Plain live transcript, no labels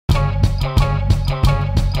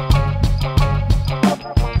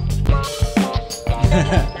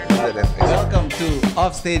Welcome to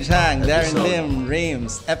Offstage Hang, Daren, Lim,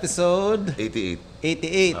 Rayms, episode 88.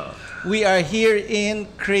 We are here in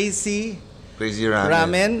Crazy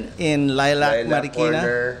Ramen in Lilac,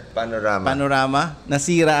 Marikina. Panorama.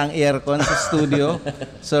 Nasira ang aircon sa studio.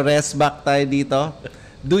 So rest back tayo dito.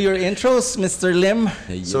 Do your intros, Mr. Lim.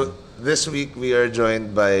 So this week we are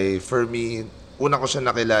joined by, for me, una ko siya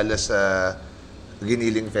nakilala sa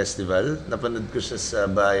Giniling Festival. Napanood ko siya sa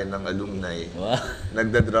bayan ng alumni. Wow.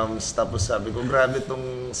 Nagda-drums. Tapos sabi ko, grabe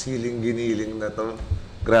tong siling giniling na to.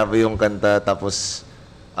 Grabe yung kanta. Tapos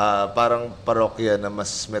parang parokya na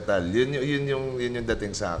mas metal. Yun yung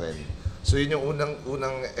dating sa akin. So yun yung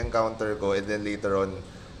unang encounter ko. And then later on,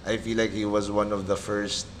 I feel like he was one of the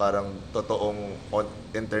first parang totoong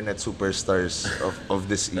internet superstars of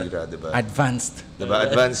this era, diba? Advanced. Diba?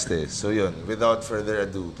 Advanced eh. So yun, without further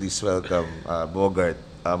ado, please welcome Bogart,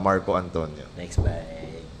 Marco Antonio. Thanks, bye.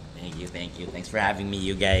 Thank you. Thanks for having me,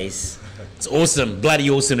 you guys. It's awesome, bloody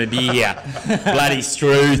awesome to be here. Bloody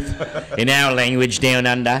truth. In our language down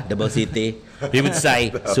under, Double City, we would say,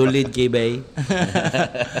 solid kibay.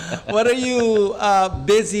 What are you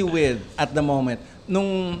busy with at the moment?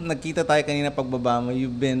 Nung nagkita tayo kanina pagbaba mo,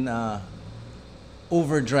 you've been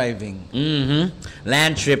overdriving.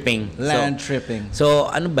 Land tripping. So,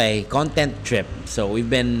 ano ba eh? Content trip. So, we've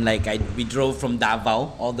been we drove from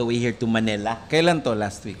Davao all the way here to Manila. Kailan to?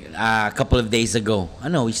 Last week? A couple of days ago.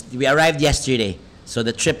 We arrived yesterday. So,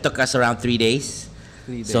 the trip took us around 3 days.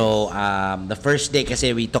 So, the first day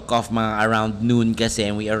kasi we took off around noon kasi,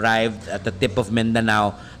 and we arrived at the tip of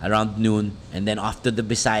Mindanao around noon, and then off to the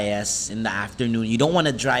Visayas in the afternoon. You don't want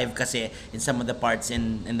to drive kasi in some of the parts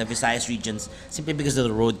in the Visayas regions simply because of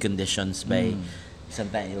the road conditions.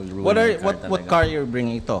 Sometimes it'll ruin what car you're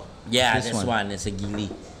bringing ito? Yeah, this one is a Geely.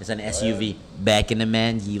 It's an SUV. Back in the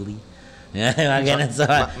man, Geely.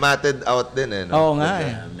 Matted out din eh. No? Oo nga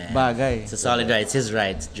eh. Bagay. It's a solid ride. It's his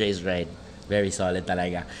ride. It's Dre's ride. Very solid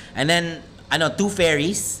talaga. And then, 2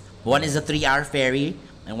 ferries. One is a 3-hour ferry,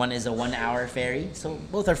 and one is a 1-hour ferry. So,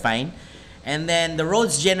 both are fine. And then, the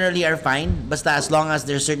roads generally are fine. Basta as long as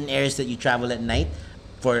there's certain areas that you travel at night,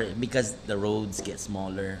 because the roads get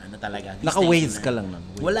smaller. Naka-waze ka lang nun?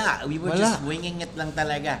 Wala. We were just winging it lang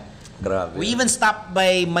talaga. Grabe. We even stopped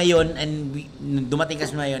by Mayon, and dumating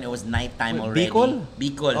kasi Mayon, it was nighttime already. Bicol?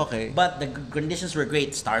 Okay. But the conditions were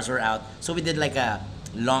great. Stars were out. So, we did a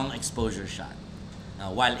long exposure shot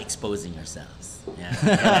while exposing ourselves. Yeah.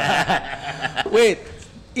 Wait,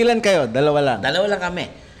 ilan kayo? Dalawa lang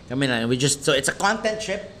kami. So it's a content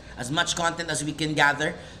trip, as much content as we can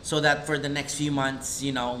gather, so that for the next few months,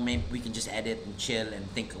 maybe we can just edit and chill and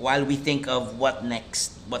think while we think of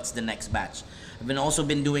what's the next batch. I've also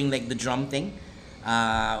been doing the drum thing.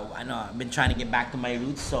 I've been trying to get back to my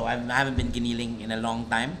roots, so I haven't been giniling in a long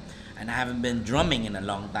time. And I haven't been drumming in a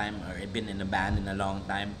long time, or been in a band in a long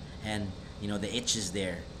time, and the itch is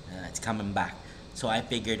there. It's coming back. So I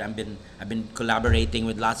figured I've been collaborating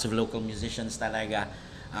with lots of local musicians talaga,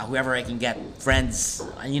 whoever I can get, friends.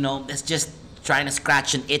 That's just trying to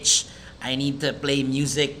scratch an itch. I need to play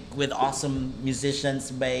music with awesome musicians,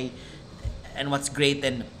 and what's great,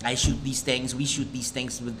 and we shoot these things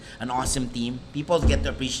with an awesome team. People get to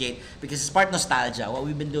appreciate, because it's part nostalgia. What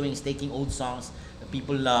we've been doing is taking old songs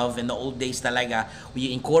people love in the old days talaga.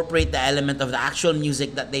 We incorporate the element of the actual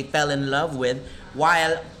music that they fell in love with,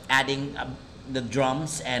 while adding the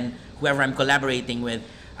drums and whoever I'm collaborating with.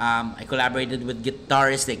 I collaborated with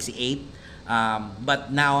guitarist si 8,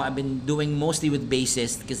 but now I've been doing mostly with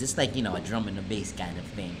bassists, because it's a drum and a bass kind of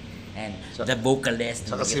thing. And the vocalist,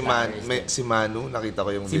 saka si Manu, nakita ko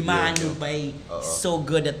yung video. Si Manu so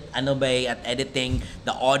good at at editing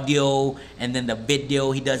the audio and then the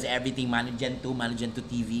video. He does everything. Manu Gen 2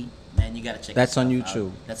 TV. Man, you gotta check. That's on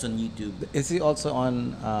YouTube. That's on YouTube. Is he also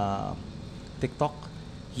on TikTok?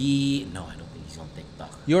 No, I don't think he's on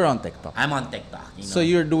TikTok. You're on TikTok. I'm on TikTok. So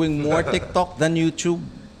you're doing more TikTok than YouTube?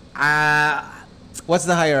 What's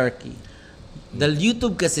the hierarchy? The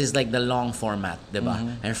YouTube kasi is the long format,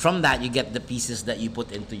 diba? And from that, you get the pieces that you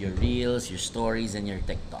put into your reels, your stories, and your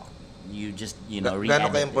TikTok. You just, re-edit.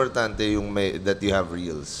 Gano'n ka-importante that you have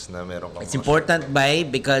reels na meron kang It's important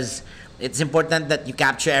because it's important that you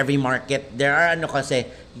capture every market. There are kasi,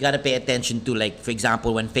 you gotta pay attention to, for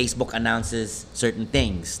example, when Facebook announces certain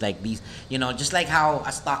things, these, just like how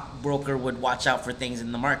a stockbroker would watch out for things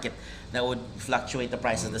in the market that would fluctuate the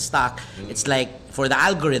price of the stock. It's for the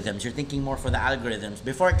algorithms, you're thinking more for the algorithms.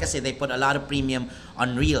 Before kasi they put a lot of premium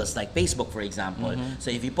on reels, like Facebook for example.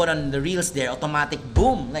 So if you put on the reels there, automatic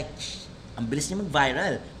boom, ang bilis niya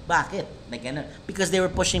mag-viral. Bakit? Like, ano? Because they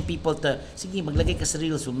were pushing people to, sige, maglagay ka sa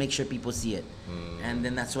reels, we'll make sure people see it. And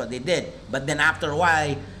then that's what they did. But then after a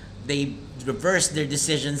while, they reversed their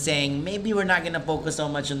decision saying, maybe we're not gonna focus so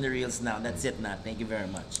much on the reels now. That's it now. Thank you very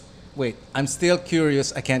much. Wait, I'm still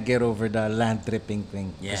curious. I can't get over the land tripping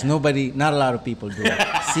thing. Because not a lot of people do it.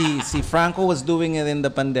 see, Franco was doing it in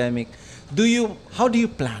the pandemic. How do you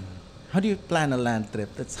plan? How do you plan a land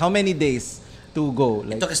trip? That's how many days to go?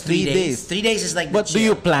 Like, it took us 3 days. 3 days is like But do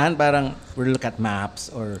you plan? Parang we'll look at maps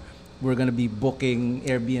or we're gonna be booking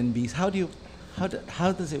Airbnbs. How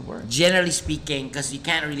does it work? Generally speaking, because you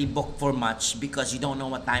can't really book for much because you don't know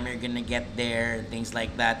what time you're gonna get there and things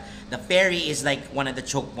like that. The ferry is like one of the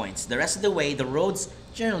choke points. The rest of the way, the roads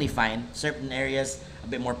generally fine. Certain areas a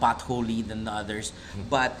bit more potholy than the others,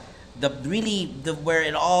 but where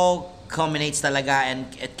it all culminates talaga and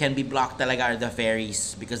it can be blocked talaga are the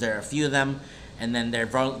ferries because there are a few of them, and then they're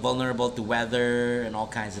vulnerable to weather and all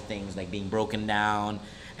kinds of things like being broken down,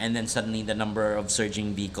 and then suddenly the number of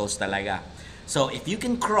surging vehicles talaga. So if you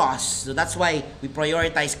can cross, so that's why we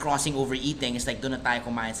prioritize crossing over eating. It's like doon na tayo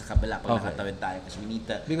kumain sa kabila pag nakatawid tayo because we need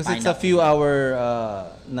to because it's a few hour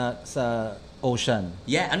na sa ocean.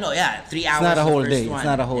 3 hours. It's not a whole day. It's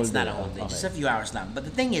not a whole day. Just a few hours long. But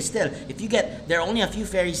the thing is still, if you get, there are only a few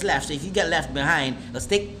ferries left, so if you get left behind,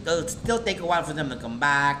 it'll still take a while for them to come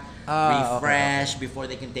back, refresh before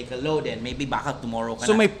they can take a load in. Maybe baka tomorrow ka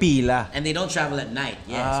So na. may pila. And they don't travel at night.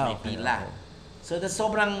 Yes, may pila. Okay. So the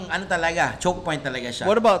sobrang talaga, choke point talaga siya.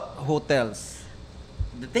 What about hotels?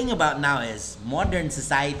 The thing about now is modern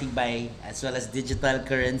society as well as digital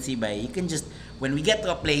currency you can just, when we get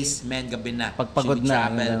to a place, gabi na. Pagpagod na.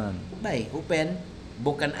 Travel, open,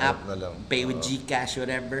 book an app, pay with GCash,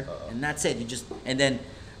 whatever, and that's it. And then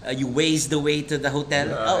you waze the way to the hotel.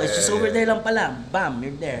 It's just over there lang pala. Bam,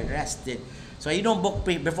 you're there, rested. So you don't book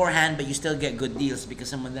beforehand, but you still get good deals because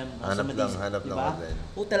some of these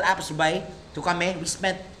hotel apps to kami, we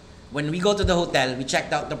spent, when we go to the hotel, we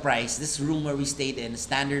checked out the price. This room where we stayed in, a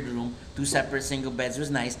standard room, 2 separate single beds,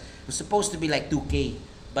 was nice. It was supposed to be like 2K,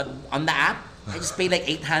 but on the app, I just paid like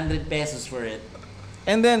 800 pesos for it.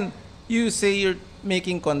 And then you say you're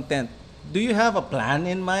making content. Do you have a plan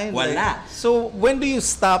in mind? Wala. So when do you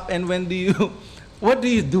stop and when do you, what do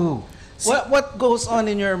you do? What goes on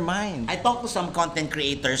in your mind? I talked to some content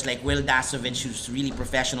creators like Will Dasovich, who's really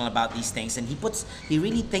professional about these things, and he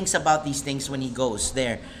really thinks about these things when he goes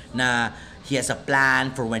there. Na he has a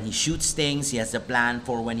plan for when he shoots things. He has a plan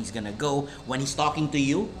for when he's gonna go. When he's talking to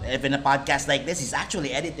you, if in a podcast like this, he's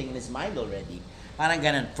actually editing in his mind already. Parang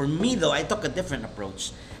ganun. For me though, I took a different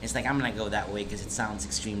approach. It's like I'm gonna go that way because it sounds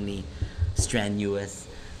extremely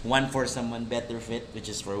strenuous. One for someone better fit, which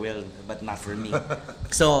is for Will, but not for me.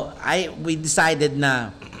 So we decided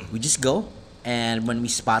we just go, and when we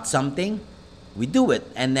spot something, we do it.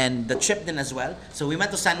 And then the trip then as well. So we went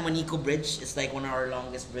to San Juanico Bridge. It's like one of our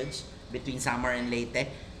longest bridge between Samar and Leyte.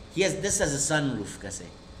 This has a sunroof kasi.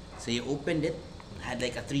 So he opened it, had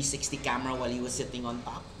like a 360 camera while he was sitting on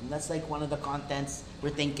top. And that's like one of the contents we're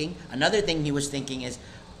thinking. Another thing he was thinking is,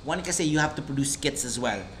 one kasi you have to produce skits as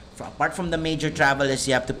well. Apart from the major travelers,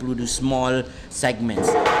 you have to produce small segments.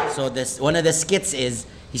 So one of the skits is,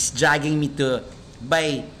 he's dragging me to,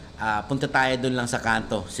 punta tayo dun lang sa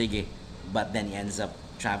kanto. Sige. But then he ends up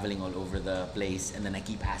traveling all over the place, and then I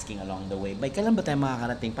keep asking along the way, kailan ba tayo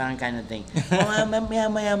makakarating? Parang kind of thing.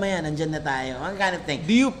 Maya, nandyan na tayo. Kind of thing.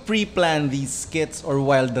 Do you pre-plan these skits or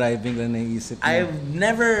while driving lang naisip mo? I've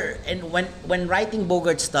never, and when writing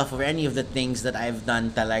Bogart stuff or any of the things that I've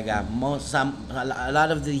done talaga, a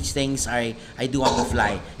lot of these things I do on the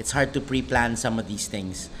fly. It's hard to pre-plan some of these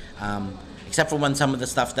things. Except for some of the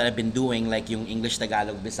stuff that I've been doing, like yung English,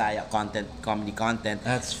 Tagalog, Bisaya comedy content.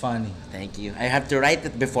 That's funny. Thank you. I have to write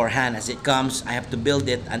it beforehand. As it comes, I have to build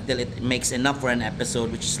it until it makes enough for an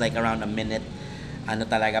episode, which is like around a minute.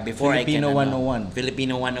 Before Filipino 101.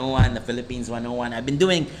 Filipino 101, the Philippines 101. I've been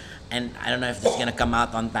doing, and I don't know if this is gonna come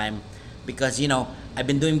out on time, because I've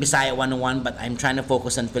been doing Bisaya 101, but I'm trying to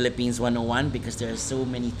focus on Philippines 101 because there are so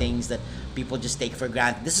many things that people just take for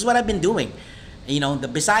granted. This is what I've been doing. The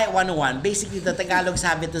Bisaya 101, basically the Tagalogs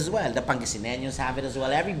have it as well. The Pangasineños have it as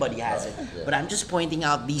well. Everybody has it. But I'm just pointing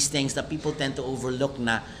out these things that people tend to overlook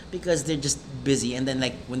because they're just busy. And then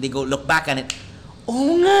when they go look back on it,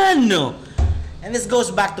 oh nga no! And this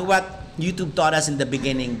goes back to what YouTube taught us in the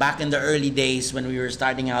beginning, back in the early days when we were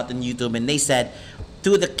starting out on YouTube. And they said,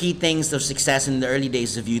 two of the key things of success in the early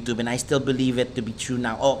days of YouTube, and I still believe it to be true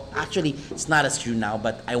now. Oh, actually, it's not as true now,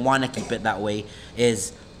 but I want to keep it that way,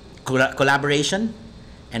 is collaboration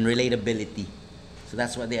and relatability. So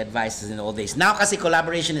that's what they advised us in the old days. Now kasi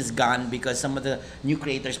collaboration is gone because some of the new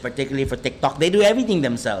creators, particularly for TikTok, they do everything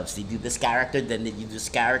themselves. They do this character, then they do this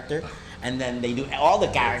character, and then they do all the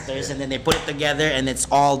characters, and then they put it together, and it's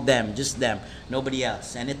all them, just them, nobody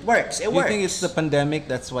else. And it works. It works. You think it's the pandemic,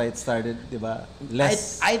 that's why it started, diba?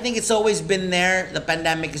 I think it's always been there. The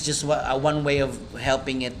pandemic is just one way of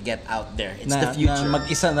helping it get out there. It's the future. Na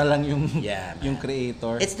mag-isa na lang yung, yeah, yung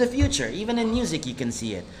creator. It's the future. Even in music, you can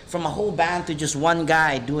see it. From a whole band to just one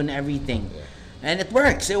guy doing everything. Yeah. And it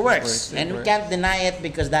works. It works. And we can't deny it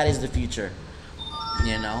because that is the future.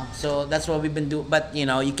 You know? So that's what we've been doing. But, you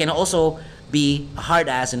know, you can also be a hard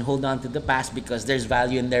ass and hold on to the past because there's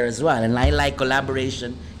value in there as well. And I like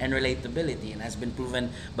collaboration and relatability. And has been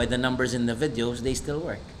proven by the numbers in the videos, they still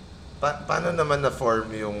work. Paano naman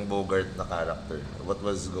na-form yung Bogart na character? What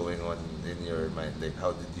was going on in your mind? Like,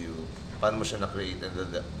 how did you, paano mo siya na-create and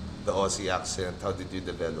the Aussie accent? How did you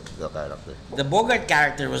develop the character? The Bogart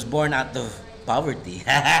character was born out of poverty.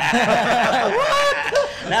 What?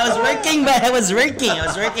 I was working. I was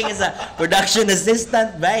working as a production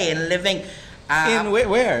assistant, and living. In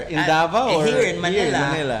where? In Davao or here in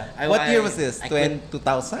Manila? What year was this?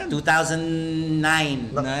 2000? 2009.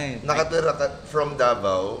 Nakatira ka from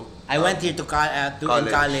Davao. I went here to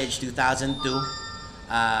college 2002.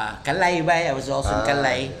 Kalay, I was also in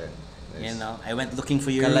Kalay. Yeah. Nice. You know, I went looking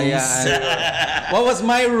for your rooms. What was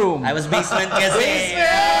my room? I was basement kasi.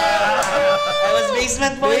 I was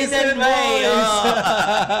basement boys and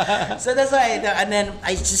so that's why. And then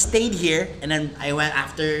I just stayed here, and then I went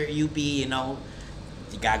after UP. You know,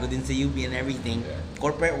 gago din sa UP and everything. Yeah.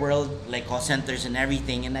 Corporate world, like call centers and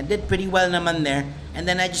everything, and I did pretty well naman there. And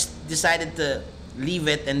then I just decided to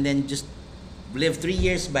leave it and then just live 3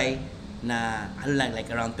 years by. Na ano lang,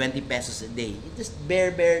 like around 20 pesos a day. Just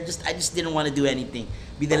bare, I just didn't want to do anything.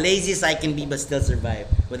 Be the laziest I can be but still survive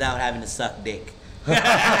without having to suck dick. You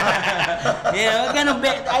know,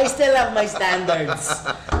 I still have my standards.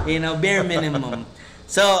 You know, bare minimum.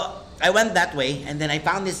 So, I went that way and then I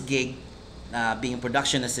found this gig being a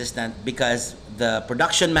production assistant because the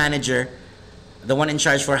production manager, the one in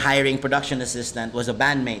charge for hiring production assistant was a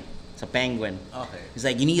bandmate sa Penguin. Okay. He's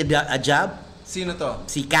like, you need a job? Sino to?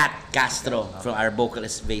 Si Kat Castro from our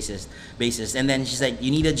vocalist bassist. And then she's like, you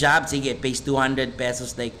need a job? Sige, it pays 200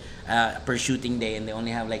 pesos like per shooting day, and they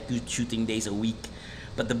only have like 2 shooting days a week.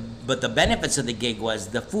 But the benefits of the gig was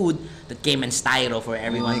the food that came in styro for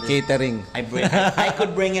everyone. Catering. I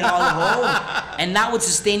could bring it all home. And that would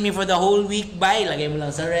sustain me for the whole week. Lagay mo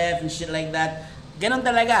lang sa ref and shit like that. Ganon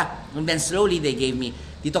talaga. And then slowly they gave me,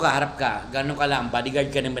 dito ka, harap ka, gano'n ka lang,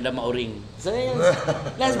 bodyguard ka ng Madam Mauring. So,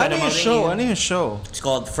 Ano yung show? It's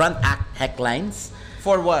called Front Act Hecklines.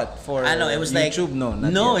 For what? For it was YouTube? Like,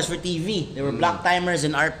 no, it's for TV. They were block timers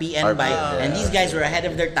and RPN and these guys were ahead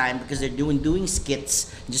of their time because they're doing skits,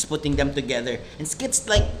 just putting them together. And skits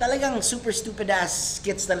like talagang super stupid ass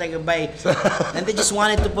skits talaga and they just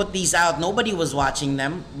wanted to put these out. Nobody was watching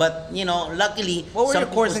them, but you know, luckily. What were your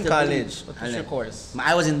course in college? What was your course?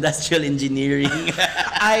 I was industrial engineering.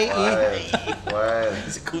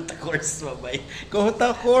 It's a Kuta course, mabay.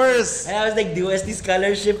 Kuta course. And I was like DOST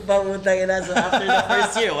scholarship pa putang ina. So after the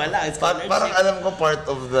first year, wala. Parang alam ko part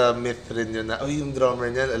of the myth rin yun na, yung drummer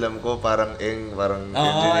niyan, alam ko parang engineering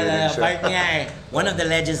siya. Part niya One of the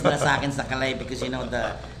legends na sa akin sa Kalay because you know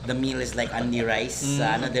the meal is like only rice.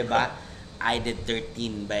 Diba? I did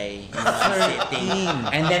 13 by sitting.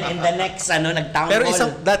 And then in the next, nagtanggol. Pero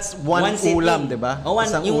that's one ulam, diba?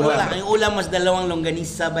 Yung ulam was 2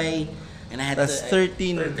 longganisa by. And I had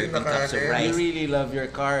 13 cups of rice. You really love your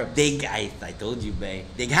carbs. I told you, bay.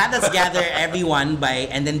 They had us gather everyone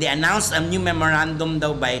and then they announced a new memorandum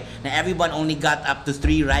daw na everyone only got up to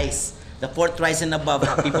 3 rice. The 4th rice and above,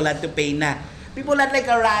 people had to pay na. People had like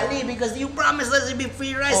a rally because you promised us it'd be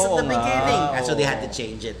free rice at the beginning. And so they had to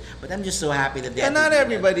change it. But I'm just so happy that they had not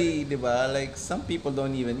everybody, diba? Like some people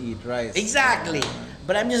don't even eat rice. Exactly.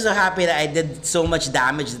 But I'm just so happy that I did so much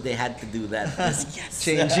damage that they had to do that. Yes.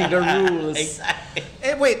 Changing the rules. Exactly.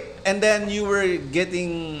 Wait, and then you were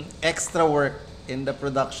getting extra work in the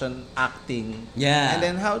production acting. Yeah.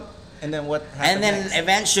 And then what happened? And then next?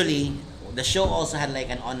 Eventually, the show also had like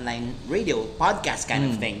an online radio podcast kind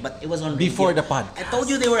of thing, but it was on before radio. The podcast. I told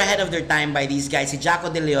you they were ahead of their time by these guys. Si Jaco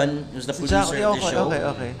De Leon, who's the producer of the show.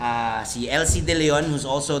 Okay. Si LC De Leon, who's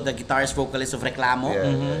also the guitarist vocalist of Reclamo.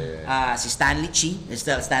 Si Stanley Chi, is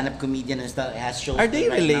still a stand-up comedian and still has shows. Are they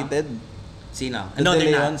related? Sino? No,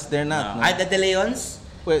 De Leons, they're not. No. The De Leons?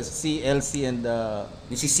 Well, si LC and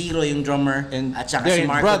si Ciro yung drummer at saka si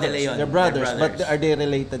Marco brothers. De Leon. They're brothers, but are they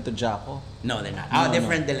related to Jaco? No, they're not.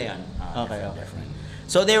 Different De Leon. Okay. Different.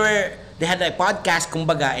 So they had a podcast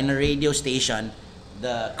kumbaga in a radio station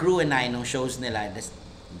the crew and I, nung shows nila, just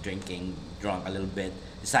drinking, drunk a little bit,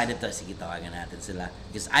 decided to, sige, tawagan natin sila.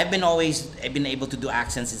 Because I've been able to do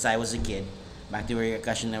accents since I was a kid. Back to your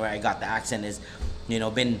question where I got the accent is,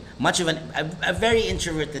 been much of a very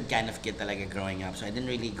introverted kind of kid talaga growing up. So I didn't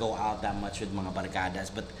really go out that much with mga barkadas,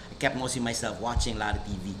 but I kept mostly myself watching a lot of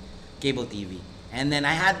TV, cable TV. And then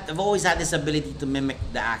I've always had this ability to mimic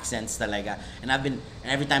the accents talaga. And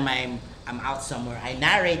every time I'm out somewhere, I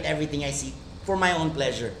narrate everything I see for my own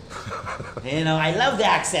pleasure. I love the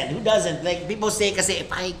accent. Who doesn't? Like people say, kasi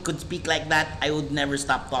if I could speak like that, I would never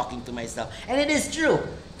stop talking to myself. And it is true.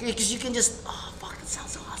 Because you can just, fuck, it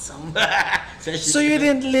sounds awesome. So you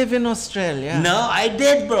didn't live in Australia? No, I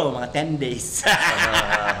did, bro. Mga 10 days.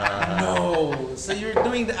 No. So you're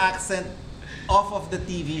doing the accent off of the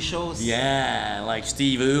TV shows? Yeah, like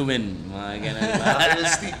Steve Ooman. Mga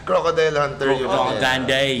ganun. Crocodile Hunter. Crocodile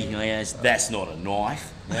Day. Yes, that's not a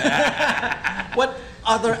knife. What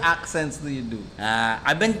other accents do you do?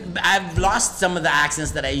 I've lost some of the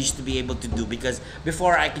accents that I used to be able to do because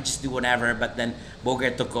before I could just do whatever, but then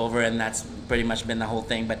Bogart took over and that's pretty much been the whole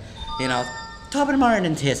thing. But Tobin Martin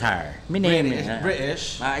and his hair. My name is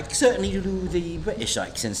British. I certainly do the British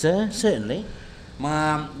accent, sir. Certainly.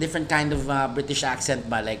 Different kind of British accent,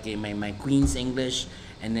 but like my Queen's English,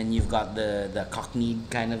 and then you've got the Cockneyed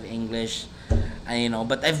kind of English.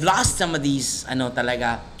 But I've lost some of these,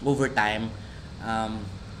 talaga, over time.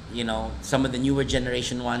 Some of the newer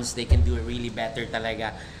generation ones, they can do it really better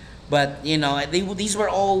talaga. But, these were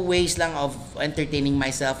all ways lang of entertaining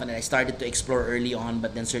myself, and I started to explore early on,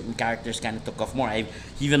 but then certain characters kind of took off more. I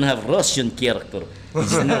even have Russian character.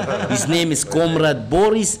 His name is Comrade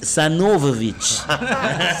Boris Sanovovich.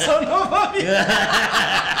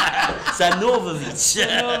 Sanovovich,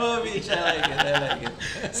 I like it.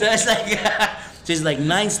 So it's like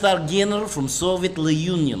 9-star general from Soviet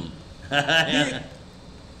Union.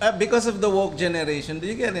 Because of the woke generation, do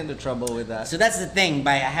you get into trouble with that? So that's the thing.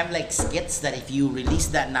 I have like skits that if you release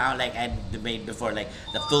that now, like I made before, like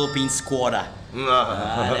the Philippines quota.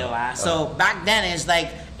 So back then it's like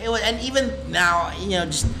it was, and even now,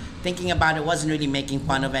 just thinking about it, wasn't really making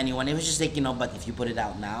fun of anyone. It was just like but if you put it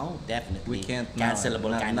out now, definitely we can't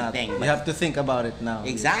cancelable kind of thing. You have to think about it now.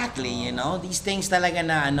 Exactly. These things talaga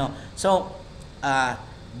na So,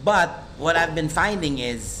 but what I've been finding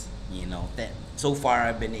is that so far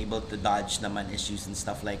I've been able to dodge naman issues and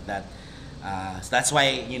stuff like that. So that's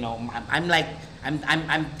why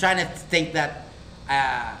I'm trying to think that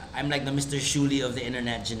I'm like the Mr. Shuli of the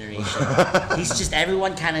internet generation. He's just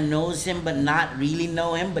everyone kind of knows him but not really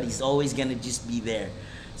know him, but he's always gonna just be there.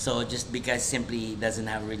 So just because simply he doesn't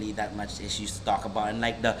have really that much issues to talk about, and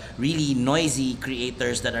like the really noisy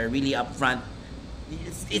creators that are really upfront,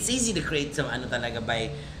 it's easy to create some talaga by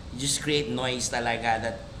you just create noise talaga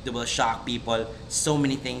that will shock people. So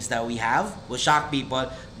many things that we have will shock people,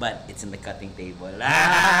 but it's in the cutting table. We're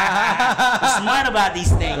smart about these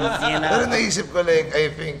things, Pero naisip ko, like, I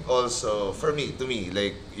think also, to me,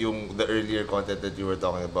 like, the earlier content that you were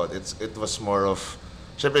talking about, it was more of,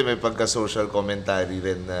 syempre may pagka-social commentary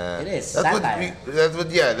rin na... It is, satire.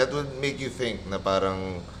 That would make you think na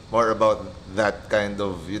parang more about that kind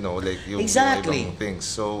of, like, yung exactly. ibang things.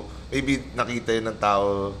 So, maybe nakita yun ng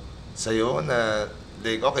tao sa'yo na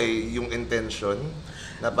like, okay, yung intention,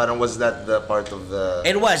 na parang was that the part of the...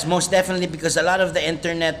 It was, most definitely, because a lot of the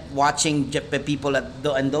internet watching people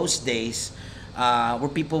in those days, where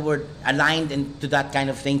people were aligned into that kind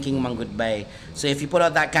of thinking, goodbye. So if you put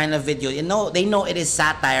out that kind of video, they know it is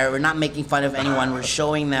satire. We're not making fun of anyone. We're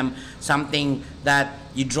showing them something that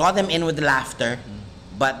you draw them in with the laughter,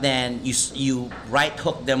 but then you right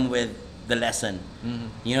hook them with the lesson. Mm-hmm.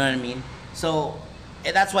 You know what I mean? So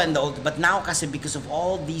that's why but now kasi because of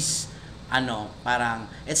all these parang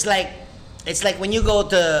it's like when you go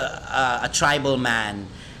to a tribal man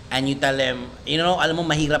and you tell him, alam mo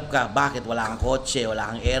mahirap ka, bakit wala kang kotse, wala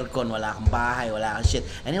kang aircon, wala kang bahay, wala kang shit,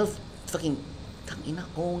 and he'll fucking tangina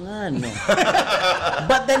ko nga no.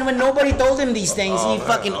 But then when nobody told him these things, he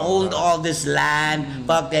fucking owned all this land,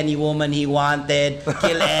 fucked any woman he wanted,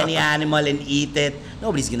 kill any animal and eat it.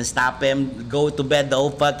 Nobody's gonna stop him, go to bed the whole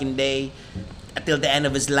fucking day until the end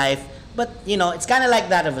of his life. But, it's kind of like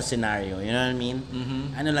that of a scenario, you know what I mean?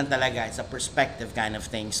 Mm-hmm. Ano lang talaga, it's a perspective kind of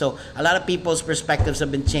thing. So, a lot of people's perspectives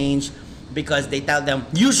have been changed because they tell them,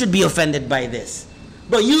 you should be offended by this.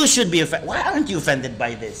 But you should be offended. Why aren't you offended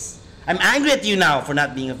by this? I'm angry at you now for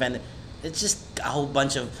not being offended. It's just a whole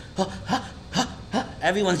bunch of,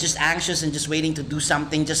 everyone's just anxious and just waiting to do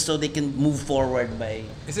something just so they can move forward by...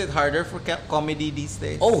 Is it harder for comedy these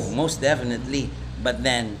days? Oh, most definitely. But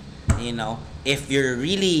then, if you're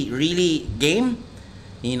really, really game,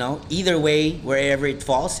 You know, either way, wherever it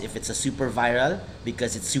falls, if it's a super viral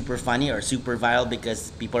because it's super funny or super viral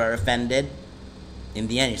because people are offended, in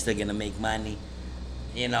the end, you're still gonna make money.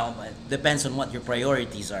 You know, but depends on what your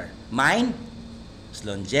priorities are. Mine is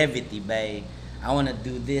longevity, babe. I want to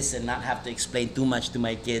do this and not have to explain too much to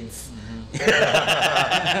my kids.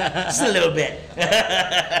 Just a little bit.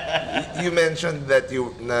 You mentioned that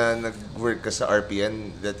you nag-work ka sa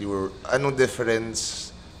RPN, that you were, anong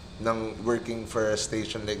difference ng working for a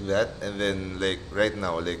station like that and then like right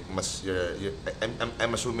now, like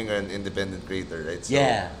I'm assuming you're an independent creator, right? So,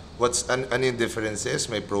 yeah. What's ano yung differences?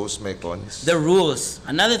 May pros, may cons? The rules.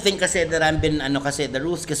 Another thing kasi that I've been the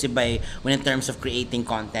rules kasi when in terms of creating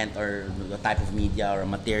content or the type of media or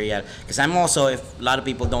material, because I'm also, if a lot of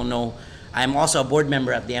people don't know, I'm also a board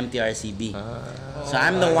member at the MTRCB. So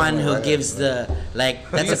I'm the one who gives the, like,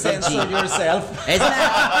 that's you a censor yourself? It's not.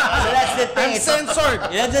 So that's the thing. I'm censored.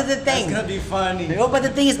 That's the thing. It's gonna be funny. No, but the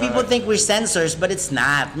thing is, people think we're censors, but it's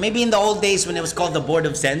not. Maybe in the old days when it was called the Board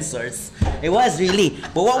of Censors, it was really.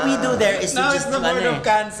 But what we do there is now to just it's the Board of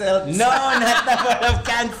Cancelled. No, not the Board of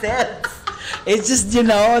Cancelled. It's just, you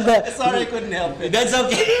know, sorry, I couldn't help it. That's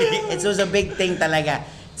okay. It was a big thing talaga.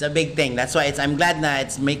 It's a big thing. That's why I'm glad na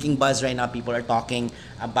it's making buzz right now. People are talking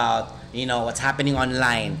about, you know, what's happening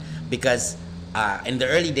online because in the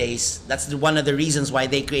early days, that's one of the reasons why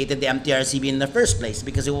they created the MTRCB in the first place,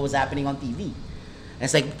 because of what was happening on TV. And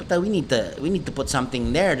it's like, but we need to put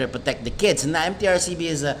something there to protect the kids. And the MTRCB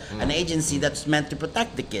is an agency that's meant to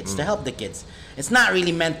protect the kids, to help the kids. It's not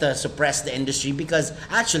really meant to suppress the industry, because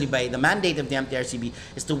actually by the mandate of the MTRCB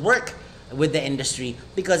is to work with the industry,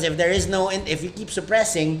 because if you keep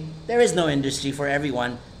suppressing, there is no industry for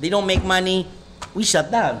everyone. They don't make money, we shut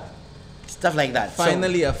down. Stuff like that.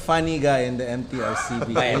 Finally, a funny guy in the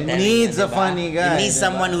MTRCB. It needs a funny guy. It needs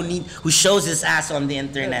someone who shows his ass on the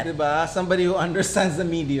internet. Diba? Somebody who understands the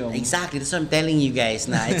medium. Exactly. That's what I'm telling you guys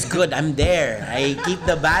now. It's good. I'm there. I keep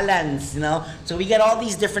the balance, you know. So we get all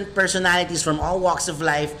these different personalities from all walks of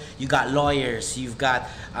life. You got lawyers. You've got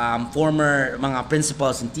former mga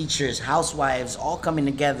principals and teachers, housewives, all coming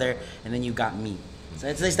together, and then you got me. So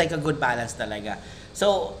it's like a good balance talaga.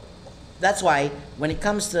 So that's why when it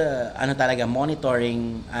comes to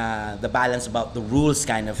monitoring the balance about the rules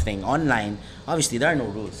kind of thing online, obviously there are no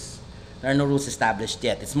rules. There are no rules established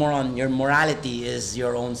yet. It's more on your morality is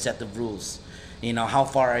your own set of rules. You know, how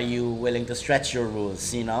far are you willing to stretch your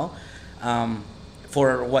rules, you know,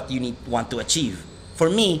 for what you want to achieve. For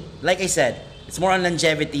me, like I said, it's more on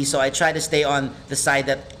longevity, so I try to stay on the side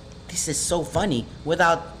that this is so funny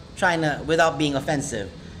without being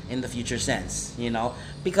offensive in the future sense, you know.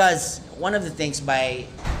 Because one of the things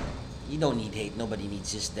you don't need hate. Nobody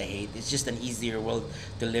needs just the hate. It's just an easier world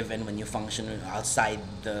to live in when you function outside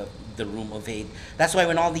the room of hate. That's why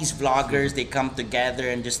when all these vloggers, they come together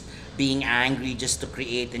and just being angry just to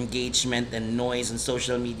create engagement and noise on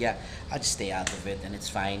social media, I'll just stay out of it and it's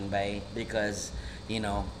fine because, you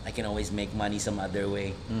know, I can always make money some other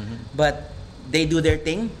way. Mm-hmm. But they do their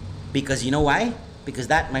thing because, you know why? Because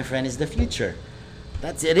that, my friend, is the future.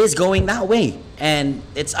 It is going that way, and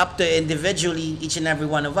it's up to individually each and every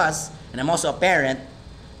one of us. And I'm also a parent,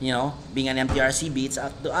 you know, being an MTRCB. It's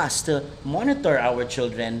up to us to monitor our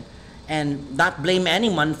children and not blame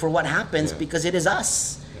anyone for what happens, because it is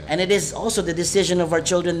us, and it is also the decision of our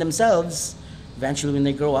children themselves, eventually when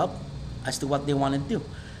they grow up, as to what they want to do.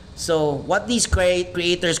 So what these content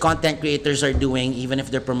creators are doing, even if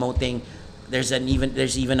they're promoting. There's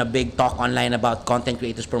even a big talk online about content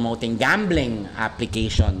creators promoting gambling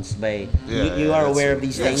applications. You are aware of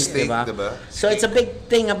these things, diba? So it's a big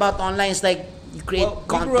thing about online. It's like you create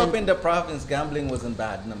content. We grew up in the province. Gambling wasn't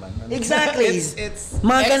bad, naman. I mean, exactly. it's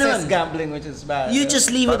excess gambling which is bad. You just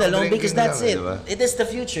leave it alone because that's it. It is the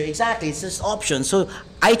future. Exactly. It's just option. So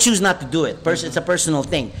I choose not to do it. It's a personal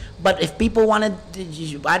thing. But if people want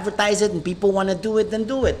to advertise it and people want to do it, then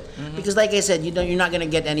do it. Mm-hmm. Because like I said, you're not gonna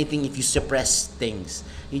get anything if you suppress things.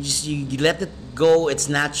 You let it go, its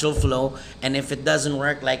natural flow, and if it doesn't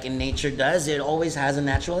work like in nature does, it always has a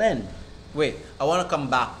natural end. Wait, I want to come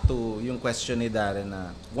back to yung question ni Daren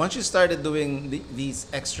na once you started doing these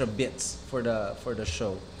extra bits for the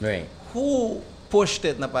show, right? Who pushed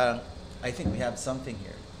it na parang, I think we have something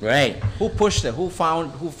here. Right. Who pushed it? Who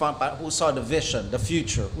saw the vision, the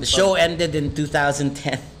future? The show ended in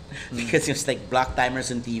 2010 because it was like block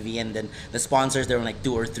timers on TV, and then the sponsors, there were like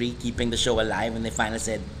 2 or 3 keeping the show alive, and they finally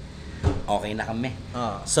said, okay na kami.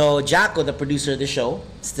 So Jacko, the producer of the show,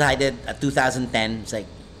 decided at 2010, it's like,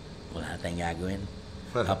 wala tayong gagawin.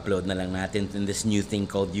 Upload na lang natin in this new thing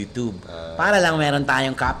called YouTube. Para lang meron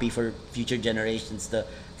tayong copy for future generations to,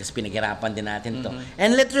 kasi pinaghirapan din natin to.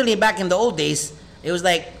 And literally back in the old days, it was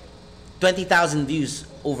like 20,000 views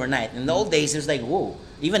overnight. In the old days, it was like, whoa.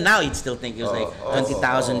 Even now, you'd still think it was like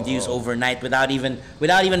 20,000 views overnight without even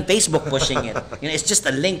Facebook pushing it. It's just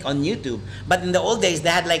a link on YouTube. But in the old days, they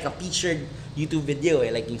had like a featured YouTube video,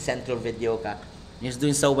 like yung central video ka. It was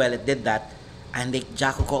doing so well, it did that. And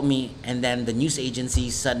Jaco called me, and then the news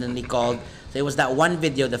agency suddenly called. So it was that one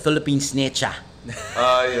video, the Philippine Snitcha.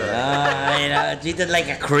 Oh, yeah. Treated like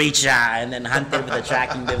a creature, and then hunted with a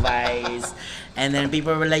tracking device. And then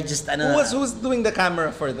people were like, just who's doing the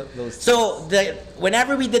camera for those? So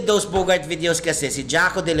whenever we did those Bogart videos, kasi si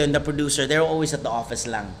Jaco De Leon, the producer, they were always at the office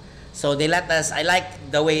lang. So they let us. I like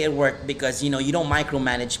the way it worked because you don't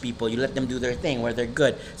micromanage people. You let them do their thing where they're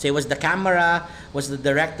good. So it was the camera, was the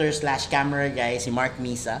director/camera guy, si Mark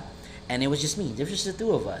Misa. And it was just me. There was just the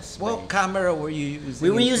two of us. What camera were you using?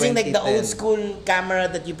 We were using like the old school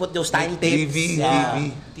camera that you put those tiny tapes.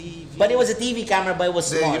 TV. But it was a TV camera, but it was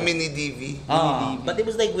small. The mini DV. But it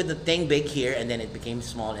was like with the thing big here, and then it became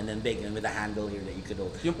small, and then big, and with a handle here that you could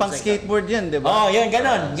hold. Yung pang skateboard yan, di ba? Oh, yun,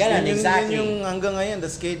 ganon, exactly. Yung hanggang ngayon,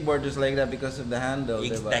 the skateboard is like that because of the handle,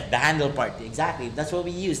 di ba? The handle part, exactly. That's what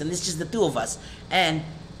we used, and it's just the two of us. And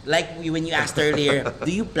like when you asked earlier, do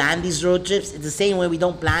you plan these road trips? It's the same way we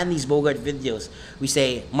don't plan these Bogart videos. We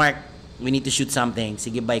say, Mark, we need to shoot something.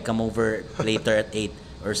 Sige, bye, come over later at 8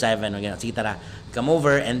 or 7. Or gano'n. Sige, tara. Come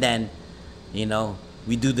over, and then,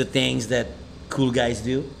 we do the things that cool guys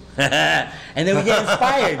do. And then we get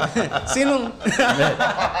inspired. Sinong...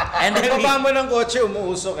 And then baba mo ng kotse,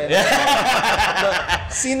 umuusok eh.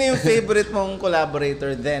 Sino yung favorite mong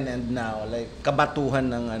collaborator then and now? Like,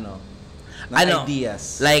 kabatuhan ng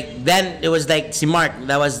ideas. Like then it was like si Mark.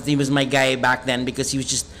 He was my guy back then because he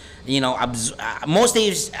was just most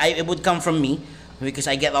days it would come from me because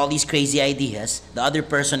I get all these crazy ideas. The other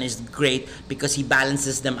person is great because he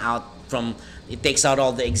balances them out it takes out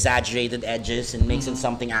all the exaggerated edges and makes it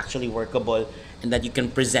something actually workable and that you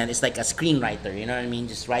can present. It's like a screenwriter, you know what I mean?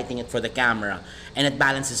 Just writing it for the camera and it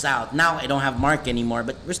balances out. Now I don't have Mark anymore,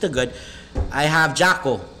 but we're still good. I have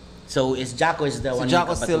Jaco. So Jaco is the one. So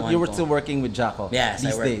Jaco you were still working with Jaco. Yes,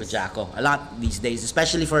 I work with Jaco a lot these days,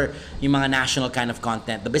 especially for yung mga national kind of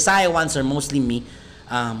content. The Bisaya ones are mostly me,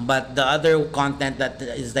 but the other content that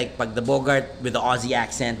is like pag the Bogart with the Aussie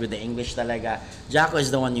accent with the English talaga. Jaco is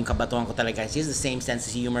the one yung kabatuan ko talaga. He has the same sense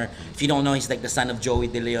of humor. If you don't know, he's like the son of Joey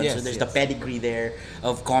De Leon. Yes, so there's the pedigree there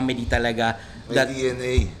of comedy talaga. That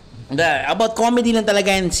DNA. About comedy lang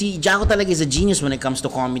talaga, and si Jaco talaga is a genius when it comes to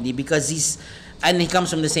comedy because he comes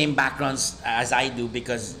from the same backgrounds as I do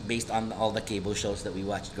because based on all the cable shows that we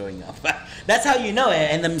watched growing up. That's how you know it.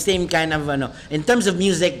 And the same kind of in terms of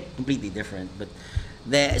music, completely different, but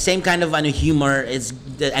the same kind of humor is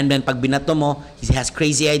and then pag binato mo, he has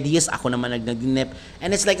crazy ideas, ako naman nagdinip,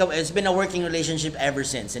 and it's been a working relationship ever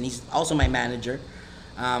since, and he's also my manager.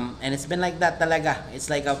 And it's been like that talaga. It's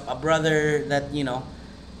like a brother that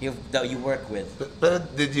that you work with. Pero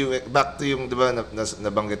did you, back to yung, di ba,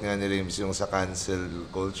 nabanggit nga ni Rayms yung sa cancel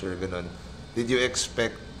culture, ganun. Did you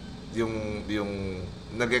expect yung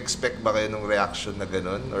nag-expect ba kayo ng reaction na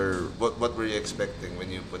ganun? Or what were you expecting when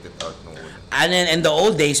you put it out nung una? And in the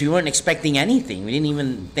old days, we weren't expecting anything. We didn't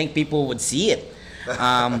even think people would see it.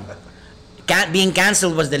 Being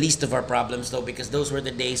canceled was the least of our problems though because those were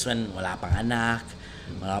the days when wala pang anak,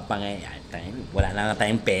 wala na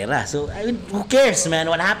tayong pera. So, who cares,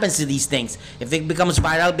 man? What happens to these things? If it becomes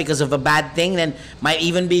viral because of a bad thing, then might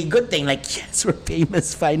even be a good thing. Like, yes, we're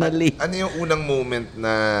famous finally. Ano yung unang moment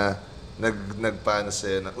na nagpaano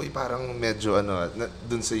sa'yo na, uy, parang medyo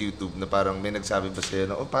dun sa YouTube na parang may nagsabi ba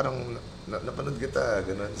sa'yo na, parang napanood kita,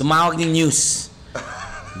 gano'n. Tumawag ng news.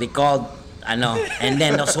 They called, and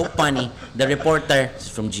then it was so funny. The reporter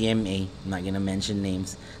from GMA, I'm not gonna mention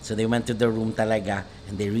names, so they went to the room talaga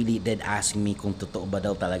and they really did ask me kung totoo ba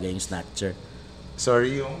daw talaga yung snatcher.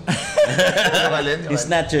 Sorry, yung yung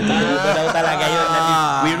snatcher, totoo ba daw talaga yun?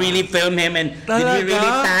 We really film him and did we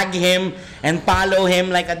really tag him and follow him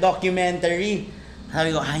like a documentary?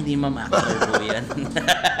 Sabi ko, hindi actor po yan.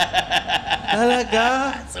 Talaga?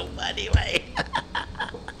 So funny, right?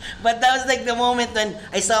 But that was like the moment when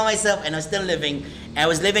I saw myself and I was still living. I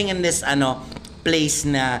was living in this place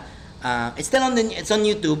na it's on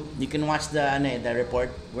YouTube. You can watch the report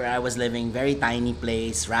where I was living. Very tiny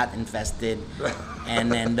place, rat infested.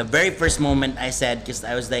 And then the very first moment I said, because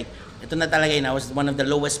I was like, ito na talaga yun. I was one of the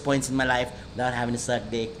lowest points in my life without having to suck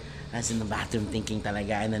dick. I was in the bathroom thinking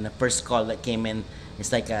talaga. And then the first call that came in,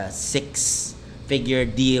 it's like a 6-figure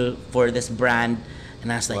deal for this brand.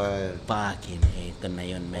 And I was like, fucking ito na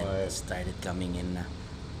yun, man. It started coming in na.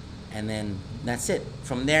 And then that's it.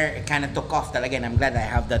 From there, it kind of took off talaga. And I'm glad I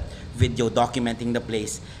have that video documenting the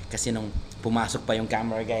place. Kasi nung pumasok pa yung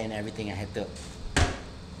camera guy and everything, I had to...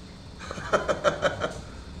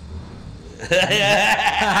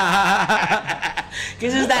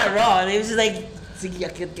 Because it was that raw. It was just like, sige,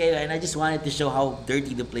 akit kayo. And I just wanted to show how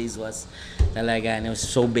dirty the place was. Talaga. And it was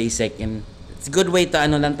so basic. And it's a good way to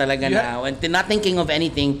ano lang talaga na. And not thinking of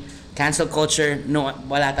anything, cancel culture, no,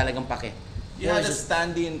 wala talagang pake. You had a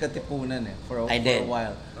standee in Katipunan for a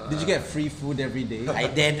while. Did you get free food every day? I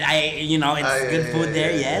did. It's good food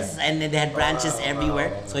there, yes. And they had branches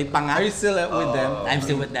everywhere. So ipanga. Are you still with them? I'm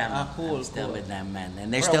still with them. Cool. I'm still with them, man.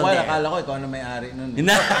 And they're For still a while, there. akala ko ikaw na may-ari nun.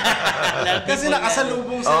 Kasi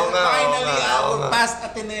nakasalubong sila. Finally, past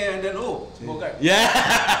Ateneo and then, Bogart. Yeah.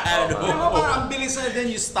 Ang bilis na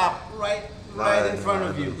then you stop right in front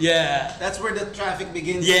of you. Yeah. That's where the traffic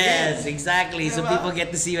begins. Yes, again. Exactly. So people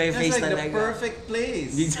get to see my face. That's like the perfect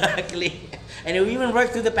place. Exactly. And we even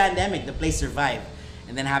worked through the pandemic. The place survived.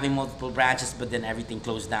 And then having multiple branches, but then everything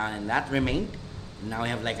closed down, and that remained. And now we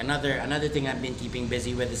have like another thing I've been keeping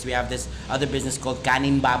busy with is we have this other business called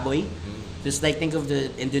Kanin Baboy. Just like think of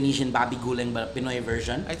the Indonesian babi guling but Pinoy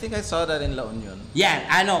version. I think I saw that in La Union. Yeah,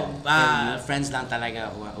 I know. Friends lang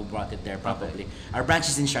talaga who brought it there probably. Okay. Our branch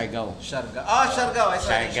is in Siargao. Siargao. Oh, Siargao. I saw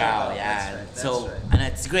Siargao, yeah. That's right. And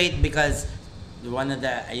it's great because one of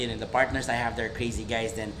the the partners I have, they're crazy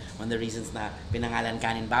guys. Then one of the reasons na pinangalan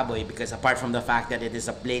Kanin Baboy, because apart from the fact that it is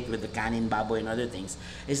a plate with the Kanin Baboy and other things,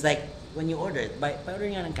 it's like when you order it, by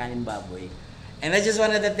ordering ng Kanin Baboy. And that's just one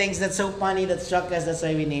of the things that's so funny that struck us. That's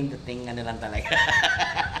why we named the thing ano lang talaga.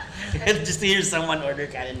 Just to hear someone order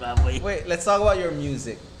Kanin Baboy. Wait, let's talk about your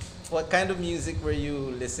music. What kind of music were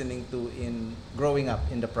you listening to in growing up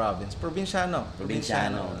in the province? Provinciano,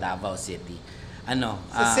 Davao City.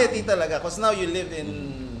 Sa city talaga, because now you live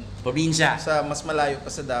in probinsya. Sa mas malayo pa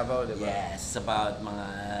sa Davao, di ba? Yes, it's about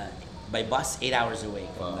by bus 8 hours away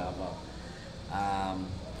from Davao.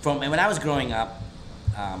 When I was growing up,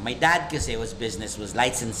 my dad kasi was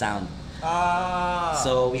lights and sound.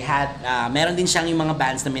 So we had meron din siyang yung mga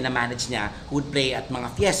bands na minamanage niya who would play at mga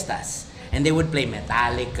fiestas. And they would play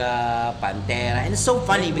Metallica, Pantera, and it's so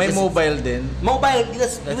funny because may mobile din. Mobile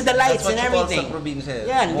with the lights and everything.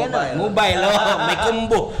 Yeah, mobile. May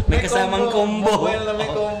combo, may kasamang combo. Mobile na may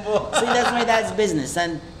combo. So that's my dad's business.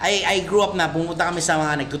 And I grew up na pumunta kami sa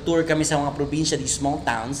mga nagtutour kami sa mga probinsya, these small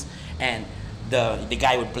towns, and the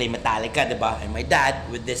guy would play Metallica, diba? And my dad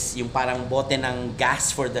with this yung parang bote ng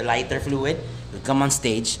gas for the lighter fluid would come on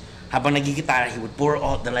stage. Habang nagigitara, he would pour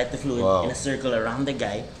all the lighter fluid in a circle around the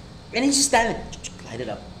guy. And he's just standing, light it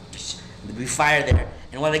up. There'd be fire there.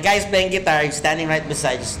 And while the guy's playing guitar, he's standing right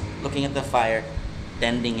beside, just looking at the fire,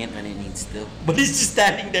 tending it when it needs to. But he's just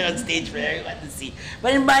standing there on stage for everyone to see.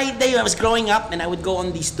 But in my day, I was growing up, and I would go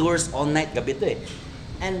on these tours all night, gabi to eh.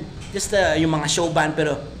 And just yung mga show band,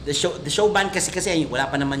 pero the show band kasi wala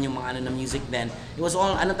pa naman yung mga na music then. It was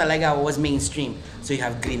all talaga, was mainstream. So you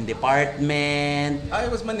have Green Department.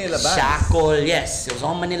 It was Manila bands. Shackle, yes. It was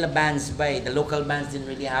all Manila bands the local bands didn't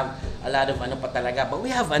really have a lot of pa talaga. But we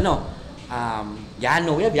have Yano,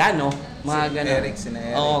 we have Yano. Mga ganon. Eric.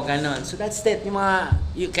 Oo, ganon. So that's it. Yung mga,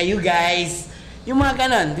 kayo guys, yung mga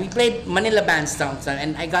ganon. We played Manila bands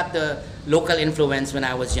and I got the local influence when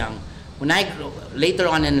I was young. When I later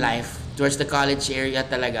on in life, towards the college area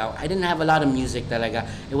talaga, I didn't have a lot of music talaga.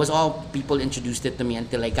 It was all people introduced it to me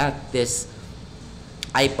until I got this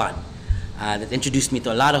iPod that introduced me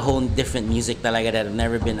to a lot of whole different music talaga that I've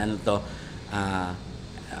never been I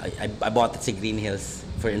bought it sa Green Hills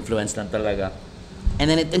for influence lang talaga. And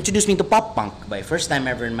then it introduced me to pop punk by first time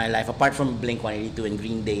ever in my life, apart from Blink-182 and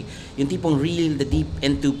Green Day. Yung tipong real deep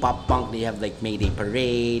into pop punk, they have like Mayday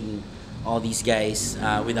Parade and all these guys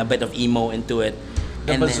with a bit of emo into it.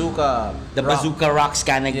 The bazooka rocks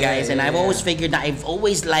kind of guys. And I've always figured that I've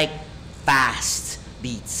always liked fast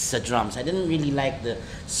beats sa drums. I didn't really like the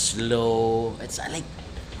slow. I like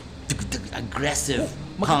aggressive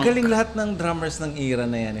punk. Magaling lahat ng drummers ng era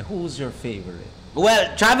na yan. Who's your favorite?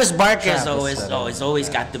 Well, Travis Barker is always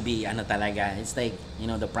got to be talaga. It's like,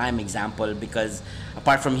 the prime example because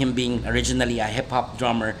apart from him being originally a hip-hop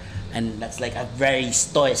drummer, and that's like a very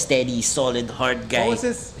steady, solid, hard guy. What was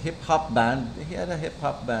his hip-hop band? He had a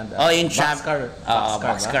hip-hop band. In Boxcar.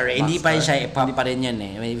 Hindi pa siya hip-hop pa rin yun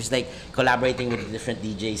eh. I mean, he was like collaborating with different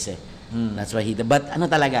DJs eh. That's why he did. But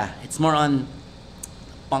talaga, it's more on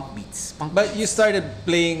punk beats. But you started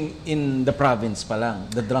playing in the province pa lang,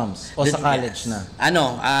 the drums, o sa college na?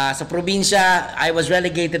 Sa probinsya, I was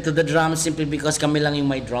relegated to the drums simply because kami lang yung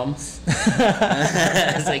may drums.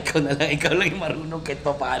 So ikaw lang yung marunong kahit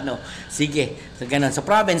pa paano. Sige, so ganun. Sa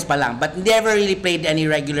province pa lang. But never really played any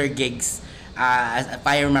regular gigs. If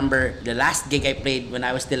I remember, the last gig I played when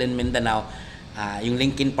I was still in Mindanao, yung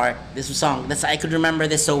Linkin Park, this song, I could remember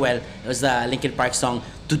this so well. It was the Linkin Park song,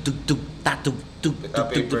 tug tug tug ta tug tug tug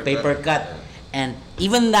tug paper cut. And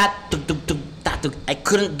even that tug tug tug ta tug, I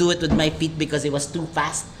couldn't do it with my feet because it was too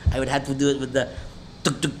fast. I would have to do it with the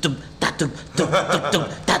tug tug tug ta tug tug tug tug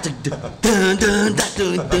ta tug dun dun ta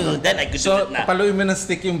tug dun. Then I could do it na. So, paluin mo ng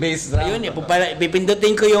stick yung bass drum. Ayun,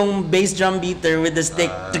 pipindutin ko yung bass drum beater with the stick,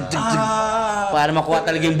 tug tug tug, para makuha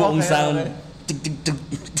talaga yung buong sound. Tug tug tug.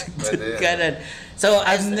 So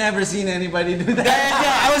I've never seen anybody do that.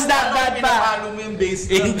 I was that bad pa. Pinapalo mo yung bass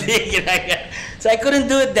drum. So I couldn't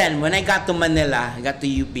do it then. When I got to Manila, I got to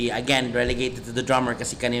UP, again, relegated to the drummer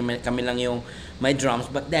kasi kami lang yung may drums.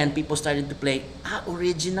 But then, people started to play,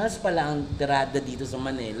 originals pala ang tirada dito sa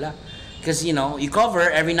Manila. Because, you know, you cover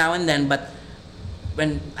every now and then, but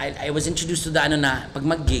when I was introduced to the pag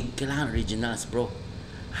mag-gig, kailangan originals, bro.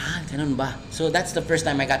 Ganun ba? So that's the first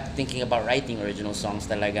time I got thinking about writing original songs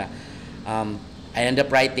talaga. I ended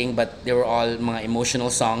up writing, but they were all mga emotional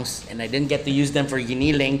songs, and I didn't get to use them for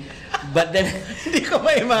giniling. But then, hindi ko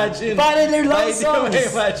ma-imagine. But they're love songs. Hindi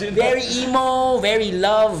ko ma-imagine. Very emo, very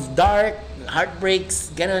love, dark,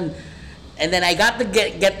 heartbreaks, ganun. And then I got to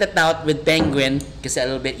get that out with Penguin, kasi a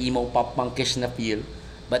little bit emo, pop punkish na feel.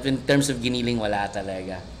 But in terms of giniling, wala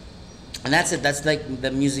talaga. And that's it. That's like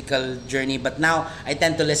the musical journey. But now, I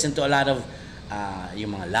tend to listen to a lot of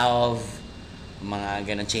yung mga Love, mga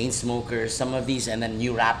ganun, Chainsmokers, some of these, and then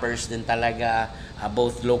new rappers din talaga,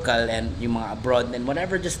 both local and yung mga abroad, and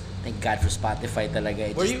whatever. Just thank God for Spotify talaga.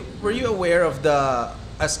 Were you aware of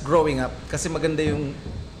as growing up? Kasi maganda yung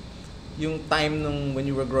time when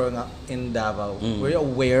you were growing up in Davao. Were you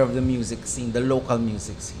aware of the music scene, the local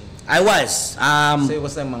music scene? I was. So it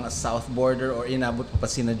was like mga South Border, or inabot pa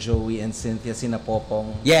sina Joey and Cynthia, sina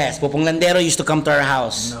Popong? Yes, Popong Landero used to come to our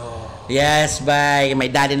house. No. Yes, my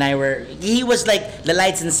dad and I he was like the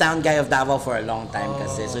lights and sound guy of Davao for a long time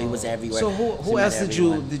kasi, so he was everywhere. So who else did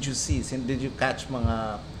you see? Did you catch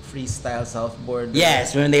mga freestyle South Border?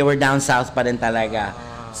 Yes, when they were down south pa rin talaga.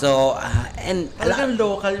 So, and talagang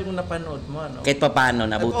local yung napanood mo, no? Kahit pa paano,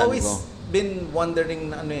 nabutan ko. I've always been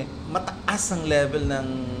wondering na mataas ang level ng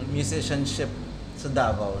musicianship sa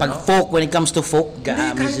Davao, Pag folk, when it comes to folk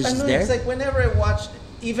musicians there? It's like whenever I watch,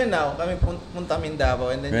 even now, kami punta kami in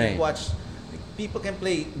Davao, and then right. you watch, people can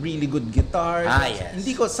play really good guitar. Yes.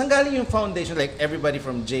 Hindi ko, saan galing yung foundation? Like everybody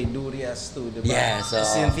from Jay Durias to, diba? Yes,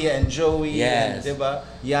 Cynthia and Joey, yes. and, diba?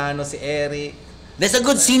 Yano, si Eric. There's a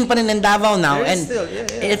good scene pa rin in Davao now. There is And still,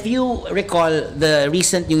 yeah. if you recall, the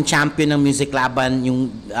recent yung champion ng Music Laban,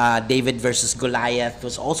 yung David versus Goliath,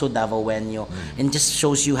 was also Davaoenyo. And just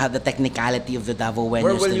shows you how the technicality of the Davaoenyos.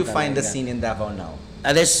 Where will you find the scene in Davao now?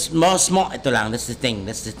 There's small, ito lang, that's the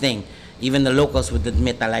thing. Even the locals would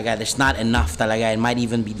admit talaga, there's not enough talaga. It might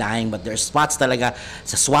even be dying, but there's spots talaga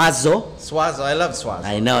sa Suazo. Suazo, I love Suazo.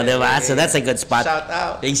 I know, diba? So that's a good spot. Shout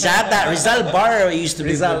out. Big shout out. Rizal Bar used to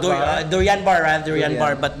be Durian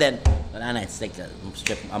Bar. But then, wala na, it's like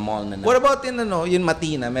a mall na. What about in yun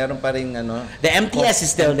Matina? Meron pa ring The MTS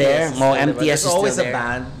is still there. MTS is still there. There's always a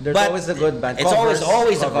band. There's always a good band. It's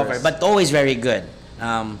always a cover, but always very good.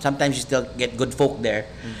 Sometimes you still get good folk there.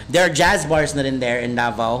 There are jazz bars na rin there in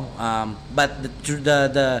Davao. But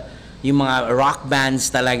the yung mga rock bands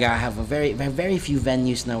talaga have very few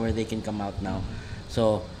venues now where they can come out now.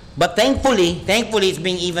 So, but thankfully it's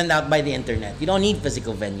being evened out by the internet. You don't need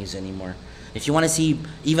physical venues anymore. If you want to see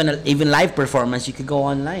even live performance, you could go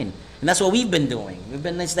online. And that's what we've been doing.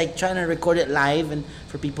 It's like trying to record it live and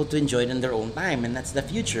for people to enjoy it in their own time. And that's the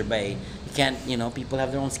future. You can't, people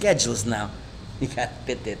have their own schedules now. You can't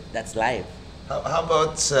fit it. That's live. How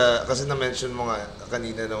about kasi na-mention mo nga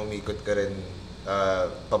kanina na umikot ka rin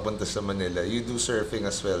papunta sa Manila. You do surfing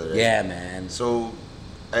as well, right? Yeah, man. So,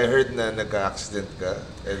 I heard na nagka-accident ka.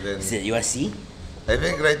 And then, Is it USC? I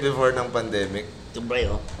think right before ng pandemic.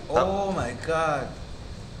 Oh my God.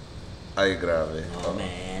 Ay, grabe. Oh,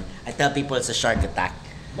 man. I tell people it's a shark attack.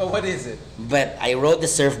 But what is it? But I rode the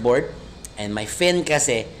surfboard and my fin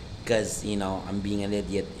kasi, because, I'm being an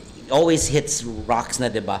idiot, always hits rocks na,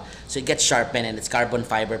 diba? So it gets sharpened and it's carbon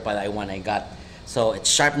fiber pala one I got. So it's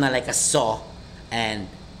sharp na like a saw, and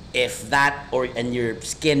if that and your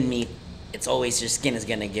skin meet, it's always your skin is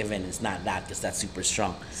gonna give in. It's not that because that's super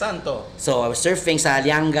strong. Santo. So I was surfing sa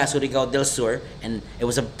Lianga, Surigao del Sur, and it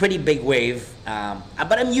was a pretty big wave.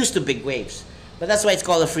 But I'm used to big waves. But that's why it's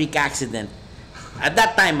called a freak accident. At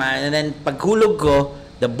that time, and then paghulog ko,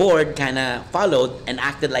 the board kind of followed and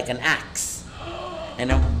acted like an axe. And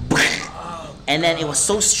then it was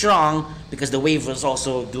so strong because the wave was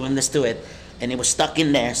also doing this to it, and it was stuck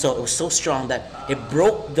in there. So it was so strong that it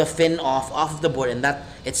broke the fin off of the board, and that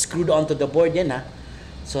it screwed onto the board yan.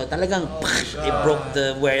 So talagang it broke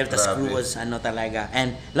the where the screw was talaga.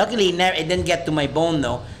 And luckily it didn't get to my bone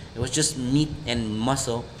though. It was just meat and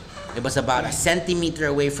muscle. It was about a centimeter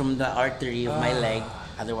away from the artery of my leg.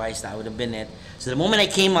 Otherwise that would have been it. So the moment I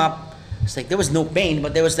came up, it's like there was no pain,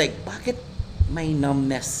 but there was like, bakit may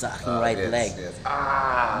numbness sa aking right leg? Yes.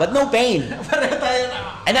 But no pain.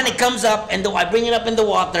 And then it comes up and I bring it up in the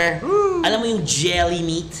water. Alam mo yung jelly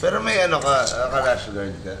meat? Pero may rash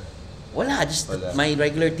guard ka? Wala, just my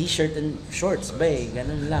regular t-shirt and shorts, bay,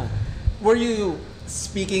 ganun lang. Were you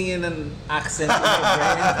speaking in an accent in your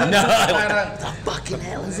brain? No. Parang, the fucking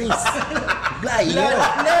hell is this? Bloody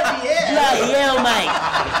hell, Mike.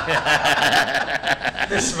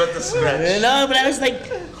 This but the scratch. No, but I was like,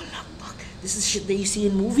 fuck, this is shit that you see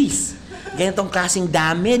in movies. Ganitong klaseng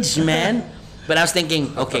damage, man. But I was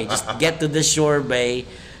thinking, okay, just get to the shore, bay.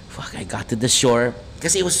 Fuck, I got to the shore.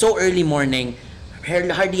 Because it was so early morning,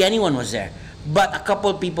 hardly anyone was there. But a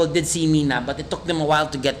couple people did see me na, but it took them a while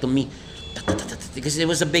to get to me. Because it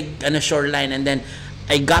was a big shoreline, and then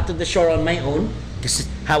I got to the shore on my own. Because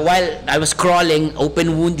while I was crawling,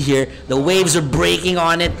 open wound here, the waves are breaking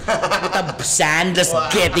on it with the sand just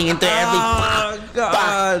getting into every.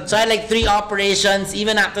 God. So I had like 3 operations.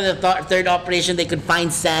 Even after the third operation, they could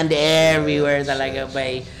find sand everywhere. Talaga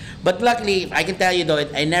bay. But luckily, I can tell you though,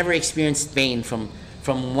 I never experienced pain from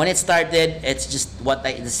when it started. It's just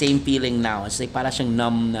the same feeling now. It's like para siyang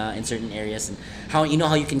numb na in certain areas. And how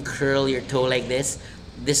you can curl your toe like this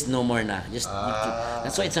no more na. That's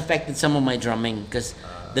why it's affected some of my drumming, because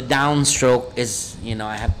the downstroke is,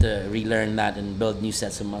 I have to relearn that and build new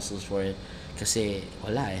sets of muscles for it. Kasi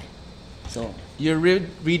wala eh. So you're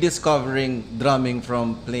rediscovering drumming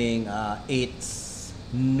from playing 8s,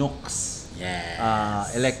 Nooks.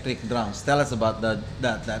 Yes. Electric drums. Tell us about that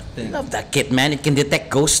thing. I love that kit, man. It can detect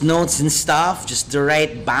ghost notes and stuff. Just the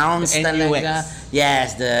right bounce. The talaga.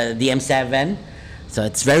 Yes, the DM7. So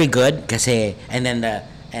it's very good kasi, and then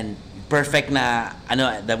perfect na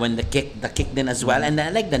when the kick din as well, and I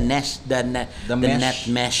like the net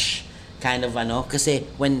mesh kind of kasi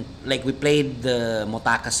when like we played the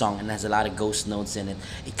Motaka song and it has a lot of ghost notes in it,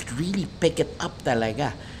 it could really pick it up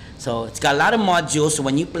talaga. So it's got a lot of modules, so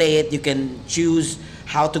when you play it, you can choose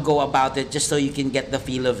how to go about it just so you can get the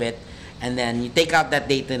feel of it. And then you take out that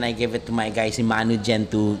data and I give it to my guy, si Manu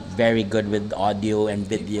Gen2, very good with audio and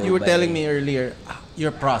video. You were telling me earlier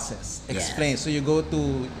your process. Explain. Yes. So you go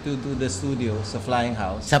to the studio, sa Flying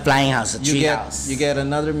House. Sa Flying House, a tree house. You get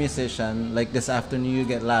another musician, like this afternoon you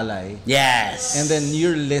get Lalay. Yes. And then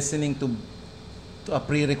you're listening to a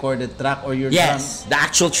pre-recorded track, or your the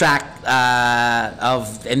actual track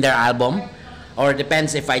in their album, or it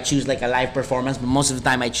depends if I choose like a live performance, but most of the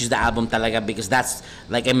time I choose the album talaga, because that's,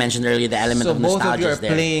 like I mentioned earlier, the element of nostalgia. So both of you are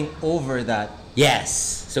there. playing over that. Yes.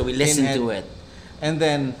 So we listen to it. And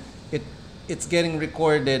then it's getting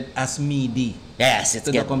recorded as MIDI. Yes,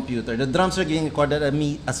 to the computer. The drums are getting recorded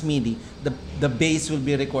as MIDI. The bass will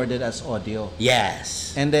be recorded as audio.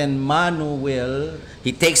 Yes. And then Manu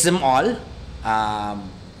he takes them all,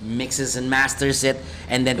 mixes and masters it,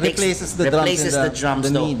 and then replaces the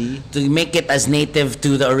drums MIDI to make it as native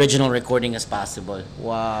to the original recording as possible.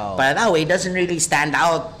 Wow. But that way it doesn't really stand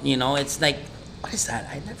out, it's like, what is that?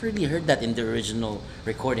 I never really heard that in the original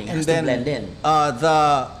recording. It has to blend in.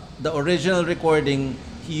 The original recording,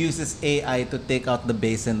 he uses AI to take out the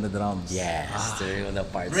bass and the drums. Yes, the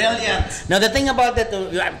parts. Brilliant. Now the thing about that,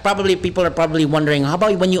 people are probably wondering, how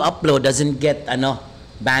about when you upload, doesn't get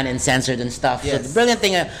banned and censored and stuff? Yes. So the brilliant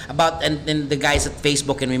thing about and the guys at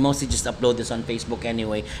Facebook, and we mostly just upload this on Facebook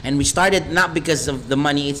anyway. And we started not because of the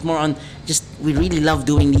money; it's more on just we really love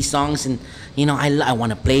doing these songs, and I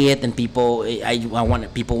want to play it, and people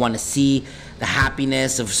want to see the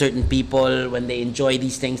happiness of certain people when they enjoy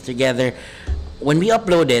these things together. When we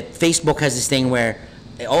upload it, Facebook has this thing where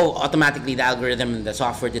automatically the algorithm and the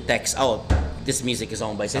software detects, this music is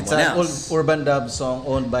owned by someone else. It's an urban dub song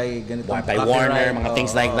owned by ganitong by Warner, mga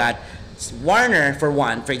things like that. Warner, for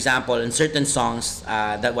one, for example, in certain songs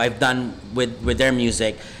that I've done with their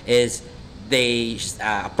music, is they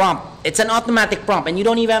prompt. It's an automatic prompt, and you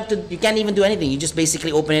don't even have to. You can't even do anything. You just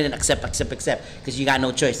basically open it and accept, because you got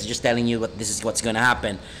no choice. They're just telling you this is what's gonna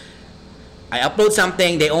happen. I upload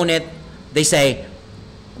something, they own it, they say,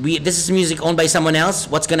 this is music owned by someone else.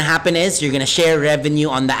 What's gonna happen is you're gonna share revenue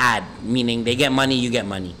on the ad, meaning they get money, you get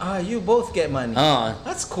money. You both get money.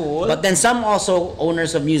 That's cool. But then some also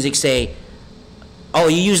owners of music say, oh,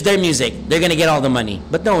 you use their music, they're gonna get all the money.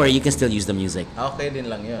 But don't worry, you can still use the music. Okay din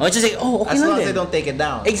lang yun. Oh, just say, okay as lang long din. as they don't take it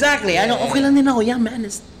down. Exactly. I know, okay lang din ako. Yeah, man,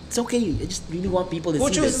 it's okay. I just really want people to see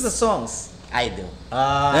this. Who chooses the songs? I do.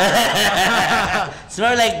 It's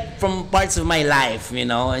more like from parts of my life, you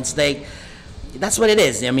know. It's like, that's what it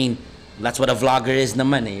is. I mean, that's what a vlogger is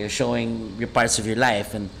naman eh. You're showing your parts of your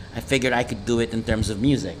life, and I figured I could do it in terms of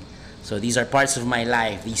music. So these are parts of my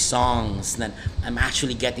life, these songs that I'm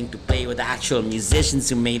actually getting to play with the actual musicians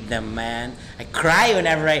who made them, man. I cry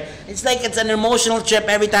whenever it's like it's an emotional trip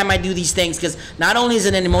every time I do these things, because not only is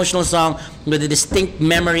it an emotional song with a distinct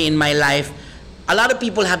memory in my life, a lot of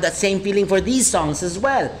people have that same feeling for these songs as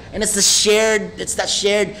well. And it's that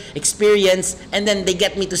shared experience, and then they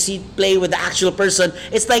get me to see play with the actual person.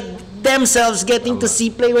 It's like themselves getting to see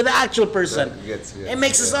play with the actual person. It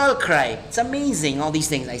makes us all cry. It's amazing, all these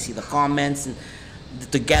things. I see the comments and the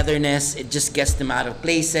togetherness. It just gets them out of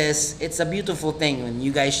places. It's a beautiful thing when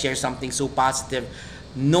you guys share something so positive,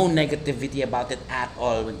 no negativity about it at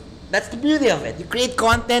all. That's the beauty of it. You create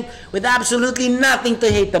content with absolutely nothing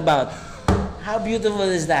to hate about. How beautiful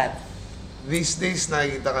is that? These days,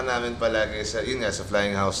 nakikita ka namin palagi sa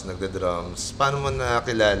Flying House, nagda-drums. Paano mo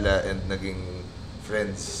nakilala and naging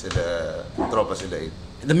friends sila, tropa sila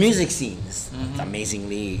 8? The music scene is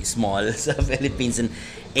amazingly small sa Philippines, and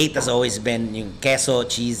 8 has always been yung Queso,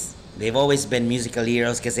 Cheese. They've always been musical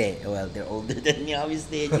heroes kasi, well, they're older than me,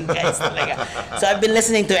 obviously, and you guys talaga. So I've been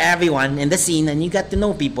listening to everyone in the scene, and you got to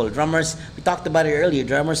know people. Drummers, we talked about it earlier,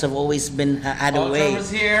 drummers have always been, had a way. Drummers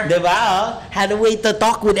here. Diba? Had a way to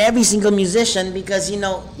talk with every single musician because, you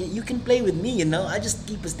know, you can play with me, you know. I just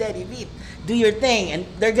keep a steady beat. Do your thing, and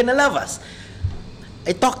they're gonna love us.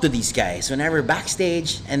 I talk to these guys whenever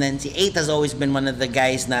backstage, and then 8 has always been one of the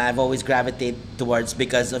guys na I've always gravitated towards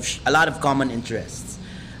because of a lot of common interests.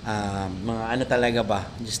 Mga ano talaga ba,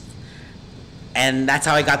 just, and that's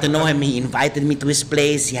how I got to know him. He invited me to his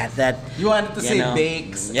place. He had that. You wanted to say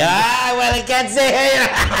bakes. Yeah, well, I can't say. You're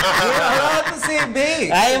allowed to say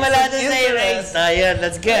bakes. I am allowed to say Rayms. Oh, yeah,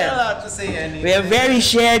 that's good. You're allowed to say anything. We have very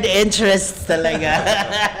shared interests talaga.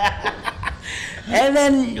 And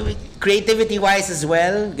then creativity-wise as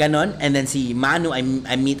well, ganon. And then si Manu, I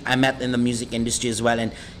met in the music industry as well,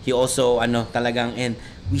 and he also talagang, and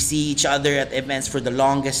we see each other at events for the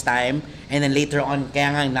longest time, and then later on,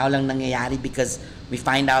 kaya nga now lang nangyayari because we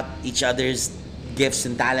find out each other's gifts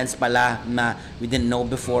and talents pala na we didn't know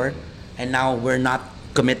before, and now we're not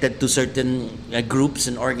committed to certain groups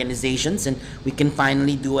and organizations, and we can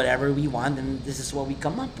finally do whatever we want, and this is what we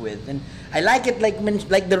come up with. And I like it like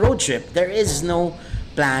the road trip. There is no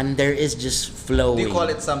plan, there is just flowing. Do you call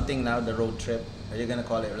it something now, the road trip? Are you gonna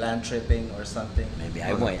call it land tripping or something? Maybe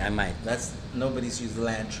I might. That's nobody's used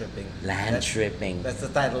land tripping. Tripping. That's the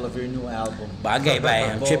title of your new album. Bagay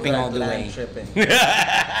ba? I'm tripping all the way. Land tripping.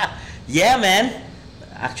 Yeah, man.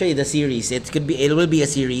 Actually, the series, it will be a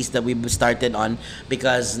series that we started on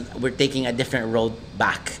because we're taking a different road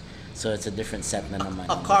back. So it's a different set na naman.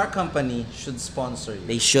 A car company should sponsor you.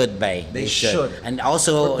 They should, bay. They should. And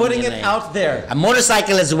also, we're putting it out there. A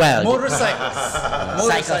motorcycle as well. Motorcycles.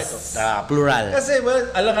 Motorcycles. Plural. Kasi, well,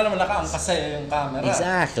 alam ka naman, nakaangkas sa'yo yung camera.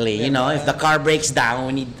 Exactly. You know, if the car breaks down,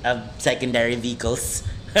 we need secondary vehicles.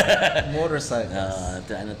 Motorcycles.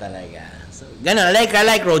 Ano talaga. So, ganun, I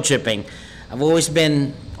like road tripping. I've always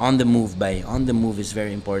been on the move, bay. On the move is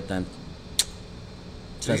very important.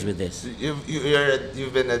 Starts with this.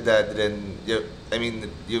 You've been a dad rin.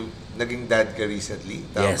 You've naging dad ka recently,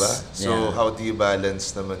 tama ba? So how do you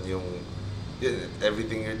balance naman yung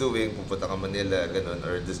everything you're doing, pupunta ka Manila, ganun,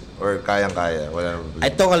 or kayang-kaya? Wala naman. I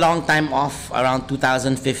took a long time off around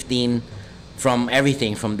 2015 from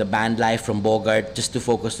everything, from the band life, from Bogart, just to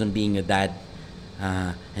focus on being a dad.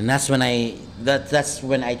 And that's when I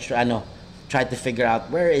tried to figure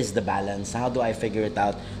out where is the balance. How do I figure it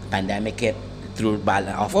out? Pandemic hit. Through off what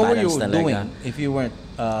balance. What were you doing if you weren't?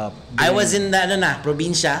 I was in the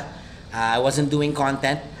probinsya. I wasn't doing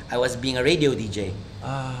content. I was being a radio DJ.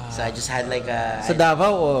 So I just had like a. Sa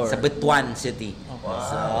Davao or? Sa Butuan City. Wow.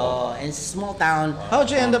 So it's a small town. How'd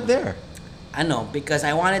you end up there? Because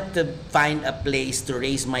I wanted to find a place to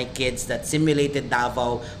raise my kids that simulated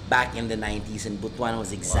Davao back in the 90s, and Butuan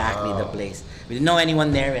was exactly the place. We didn't know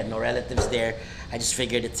anyone there. We had no relatives there. I just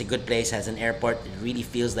figured it's a good place. Has an airport. It really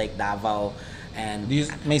feels like Davao. And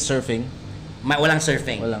may surfing? Walang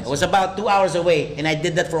surfing. It was about 2 hours away, and I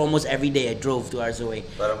did that for almost every day. I drove 2 hours away.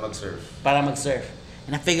 Para mag-surf. Para mag-surf.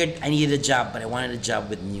 And I figured I needed a job, but I wanted a job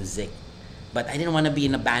with music. But I didn't want to be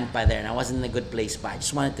in a band pa there, and I wasn't in a good place pa. I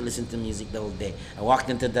just wanted to listen to music the whole day. I walked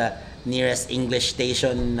into the nearest English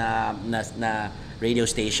station na radio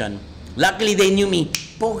station. Luckily, they knew me.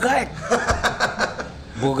 Bogart!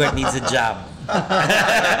 Bogart needs a job.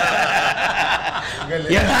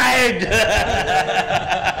 You're hired!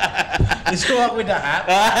 Did you walk with a hat?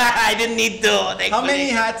 I didn't need to. Thankfully. How many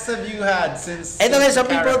hats have you had since? Some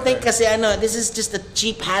people think kasi this is just a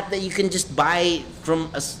cheap hat that you can just buy from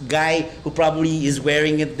a guy who probably is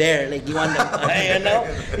wearing it there. Like you want to,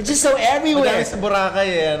 it's just so everywhere.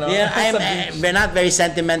 Yeah, we're not very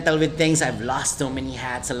sentimental with things. I've lost so many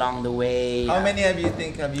hats along the way. How many have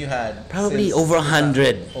you had? Probably over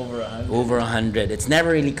 100. Over 100. Over 100. It's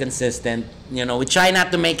never really consistent. We try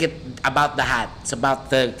not to make it about the hat. It's about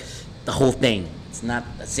the whole thing. It's not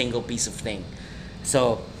a single piece of thing.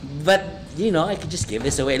 So, but I could just give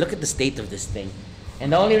this away. Look at the state of this thing.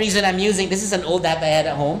 And the only reason I'm using this is an old hat I had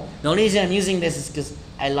at home. The only reason I'm using this is because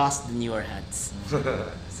I lost the newer hats.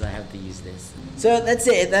 So I have to use this. So that's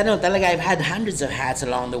it. Talaga I've had hundreds of hats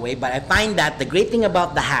along the way, but I find that the great thing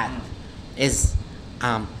about the hat is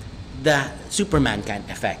the Superman kind of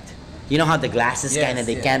effect. You know how the glasses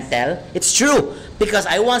they can't tell? It's true, because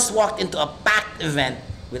I once walked into a packed event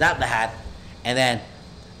without the hat, and then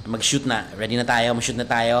mag-shoot na. Ready na tayo? Mag-shoot na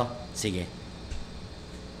tayo? Sige.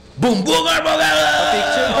 Boom! Bogart!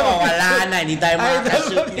 Picture mo! Wala na. Hindi tayo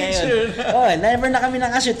makakashoot ngayon. Never na kami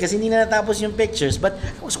nakashoot kasi hindi na natapos yung pictures. But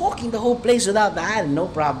I was walking the whole place without the hat. No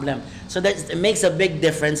problem. So it makes a big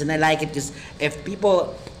difference, and I like it because if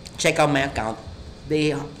people check out my account,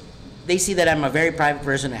 they see that I'm a very private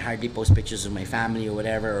person. I hardly post pictures of my family or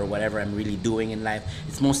whatever I'm really doing in life.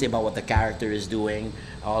 It's mostly about what the character is doing,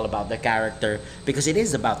 all about the character, because it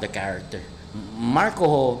is about the character.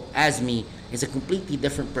 Marco as me is a completely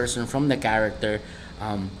different person from the character,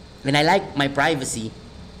 and I like my privacy,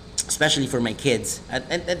 especially for my kids. And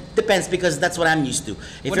it depends, because that's what I'm used to.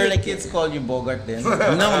 If your kids call you Bogart then?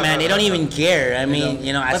 No, man, they don't even care. I mean,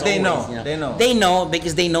 as but they always, know. They know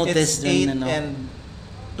because they notice. It's 8 and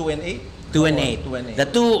 2 and 8? 2 and 8. 2 and 8. The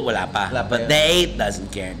 2, wala pa. But the 8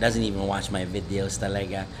 doesn't care. Doesn't even watch my videos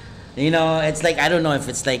talaga. It's like, I don't know if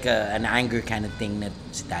it's like an anger kind of thing that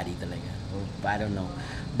si daddy talaga. I don't know.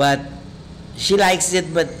 But she likes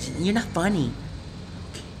it, but you're not funny.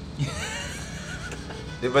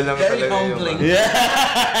 Very humbling.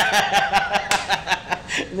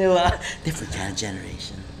 Different kind of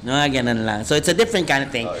generation. No, ganun lang. So it's a different kind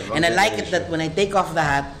of thing. And I like it that when I take off the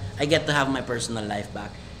hat, I get to have my personal life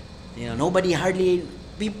back. Nobody hardly...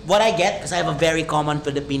 What I get, because I have a very common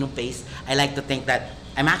Filipino face, I like to think that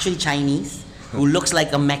I'm actually Chinese, who looks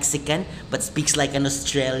like a Mexican, but speaks like an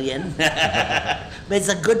Australian. But it's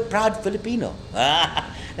a good, proud Filipino.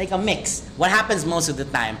 Like a mix. What happens most of the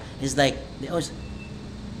time is like, they always...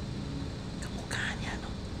 Kamukha niya, no?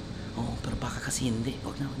 Oo, pero baka kasi hindi.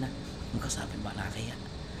 Huwag na. Magkasapin ba nakakaya?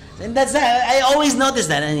 And that's I always notice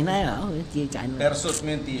that. And it's kind of... Pero suit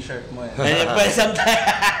mo yung t-shirt mo eh. But sometimes,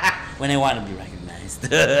 when I want to be recognized.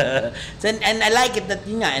 And I like it that,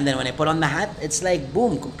 and then when I put on the hat, it's like,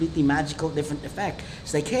 boom, completely magical, different effect.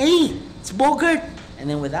 It's like, hey, it's Bogart. And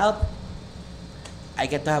then without, I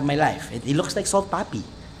get to have my life. He looks like Salt Papi.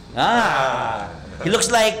 He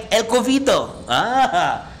looks like El Covito.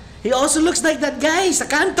 He also looks like that guy sa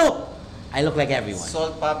kanto. I look like everyone.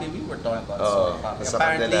 Salt Papi, we were talking about Salt Papi.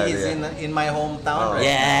 Apparently, he's in my hometown. Right?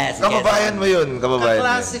 Yes. Kababayan mo yun, kababayan.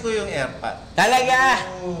 Kaklase ko yung airpot. Talaga?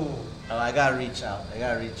 I gotta reach out.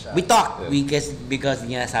 We talked because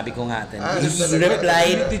sabi ko nga he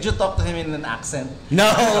replied. Did you talk to him in an accent? No,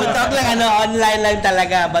 we talk lang online lang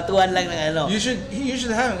talaga, batuan lang ng You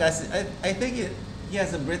should have him. I think he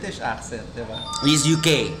has a British accent, diba? He's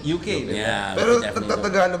UK. Diba? Yeah. Pero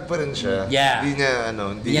nagtatagalog pa rin siya. Yeah. Hindi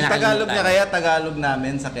niya, Tagalog niya kaya Tagalog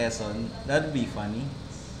namin sa Quezon. That'd be funny.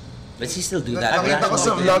 But he still do that. Nakita ko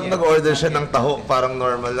sa vlog, nag-order siya ng taho. Parang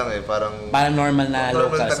normal lang eh. Parang normal na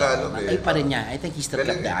local. Tagalog eh. Ay pa rin niya. I think he still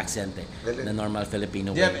kept the accent eh. The normal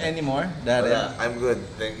Filipino way. Do you have any more? Daren? I'm good.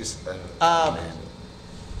 Thank you.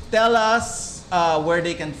 Tell us where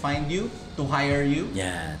they can find you to hire you.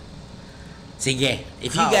 Yeah. Sige.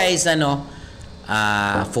 If you guys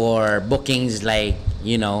for bookings like,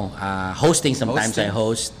 hosting, sometimes I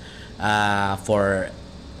host for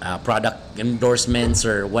product endorsements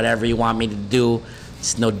or whatever you want me to do.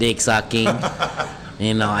 It's no dick sucking.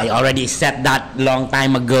 I already said that long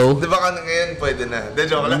time ago. Di ba ngayon pwede na? De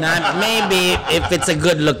joke lang. Maybe if it's a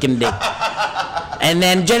good looking dick. And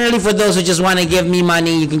then generally for those who just want to give me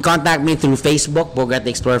money, you can contact me through Facebook, Bogart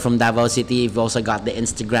the Explorer from Davao City. We've also got the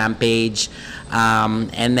Instagram page.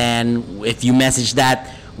 And then if you message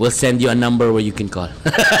that, we'll send you a number where you can call.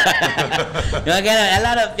 Again, a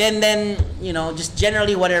lot of, and then, just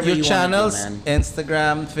generally whatever your you channels, want to do, man.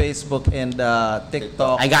 Instagram, Facebook, and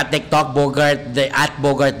TikTok. I got TikTok, at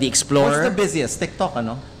Bogart the Explorer. What's the busiest? TikTok,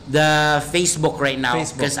 ano? The Facebook right now,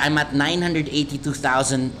 because I'm at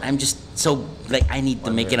 982,000. I'm just so, I need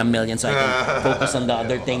to make it 1 million so I can focus on the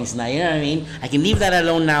other things now. You know what I mean? I can leave that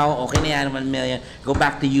alone now. Okay na yan, 1 million. Go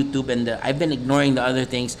back to YouTube, and I've been ignoring the other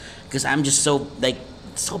things because I'm just so,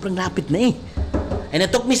 sobrang lapit na eh. And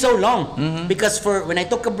it took me so long because when I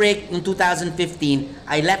took a break in 2015,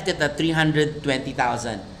 I left it at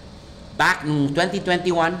 320,000. Back in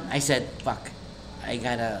 2021, I said, fuck, I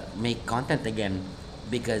gotta make content again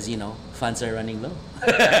because, funds are running low.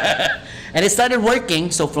 And it started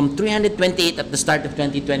working. So from 328 at the start of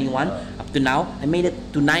 2021 up to now, I made it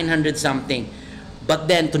to 900 something. But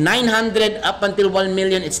then to 900 up until 1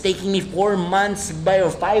 million, it's taking me 4 months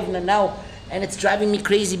or 5 na now. And it's driving me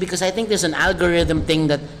crazy because I think there's an algorithm thing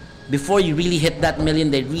that before you really hit that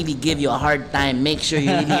million, they really give you a hard time. Make sure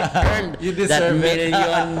you really earned that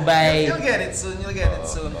million by... You'll get it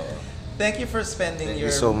soon. Thank you for spending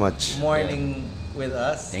your so much morning with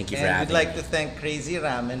us. Thank you for having me. We'd like to thank Crazy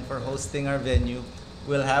Ramen for hosting our venue.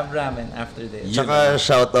 We'll have ramen after this. Tsaka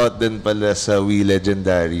shoutout din pala sa We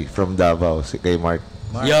Legendary from Davao, kay Mark.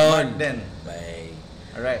 Mark din. Bye.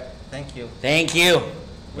 Alright, thank you. Thank you.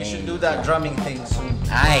 We should do that drumming thing soon.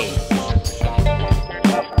 Aye.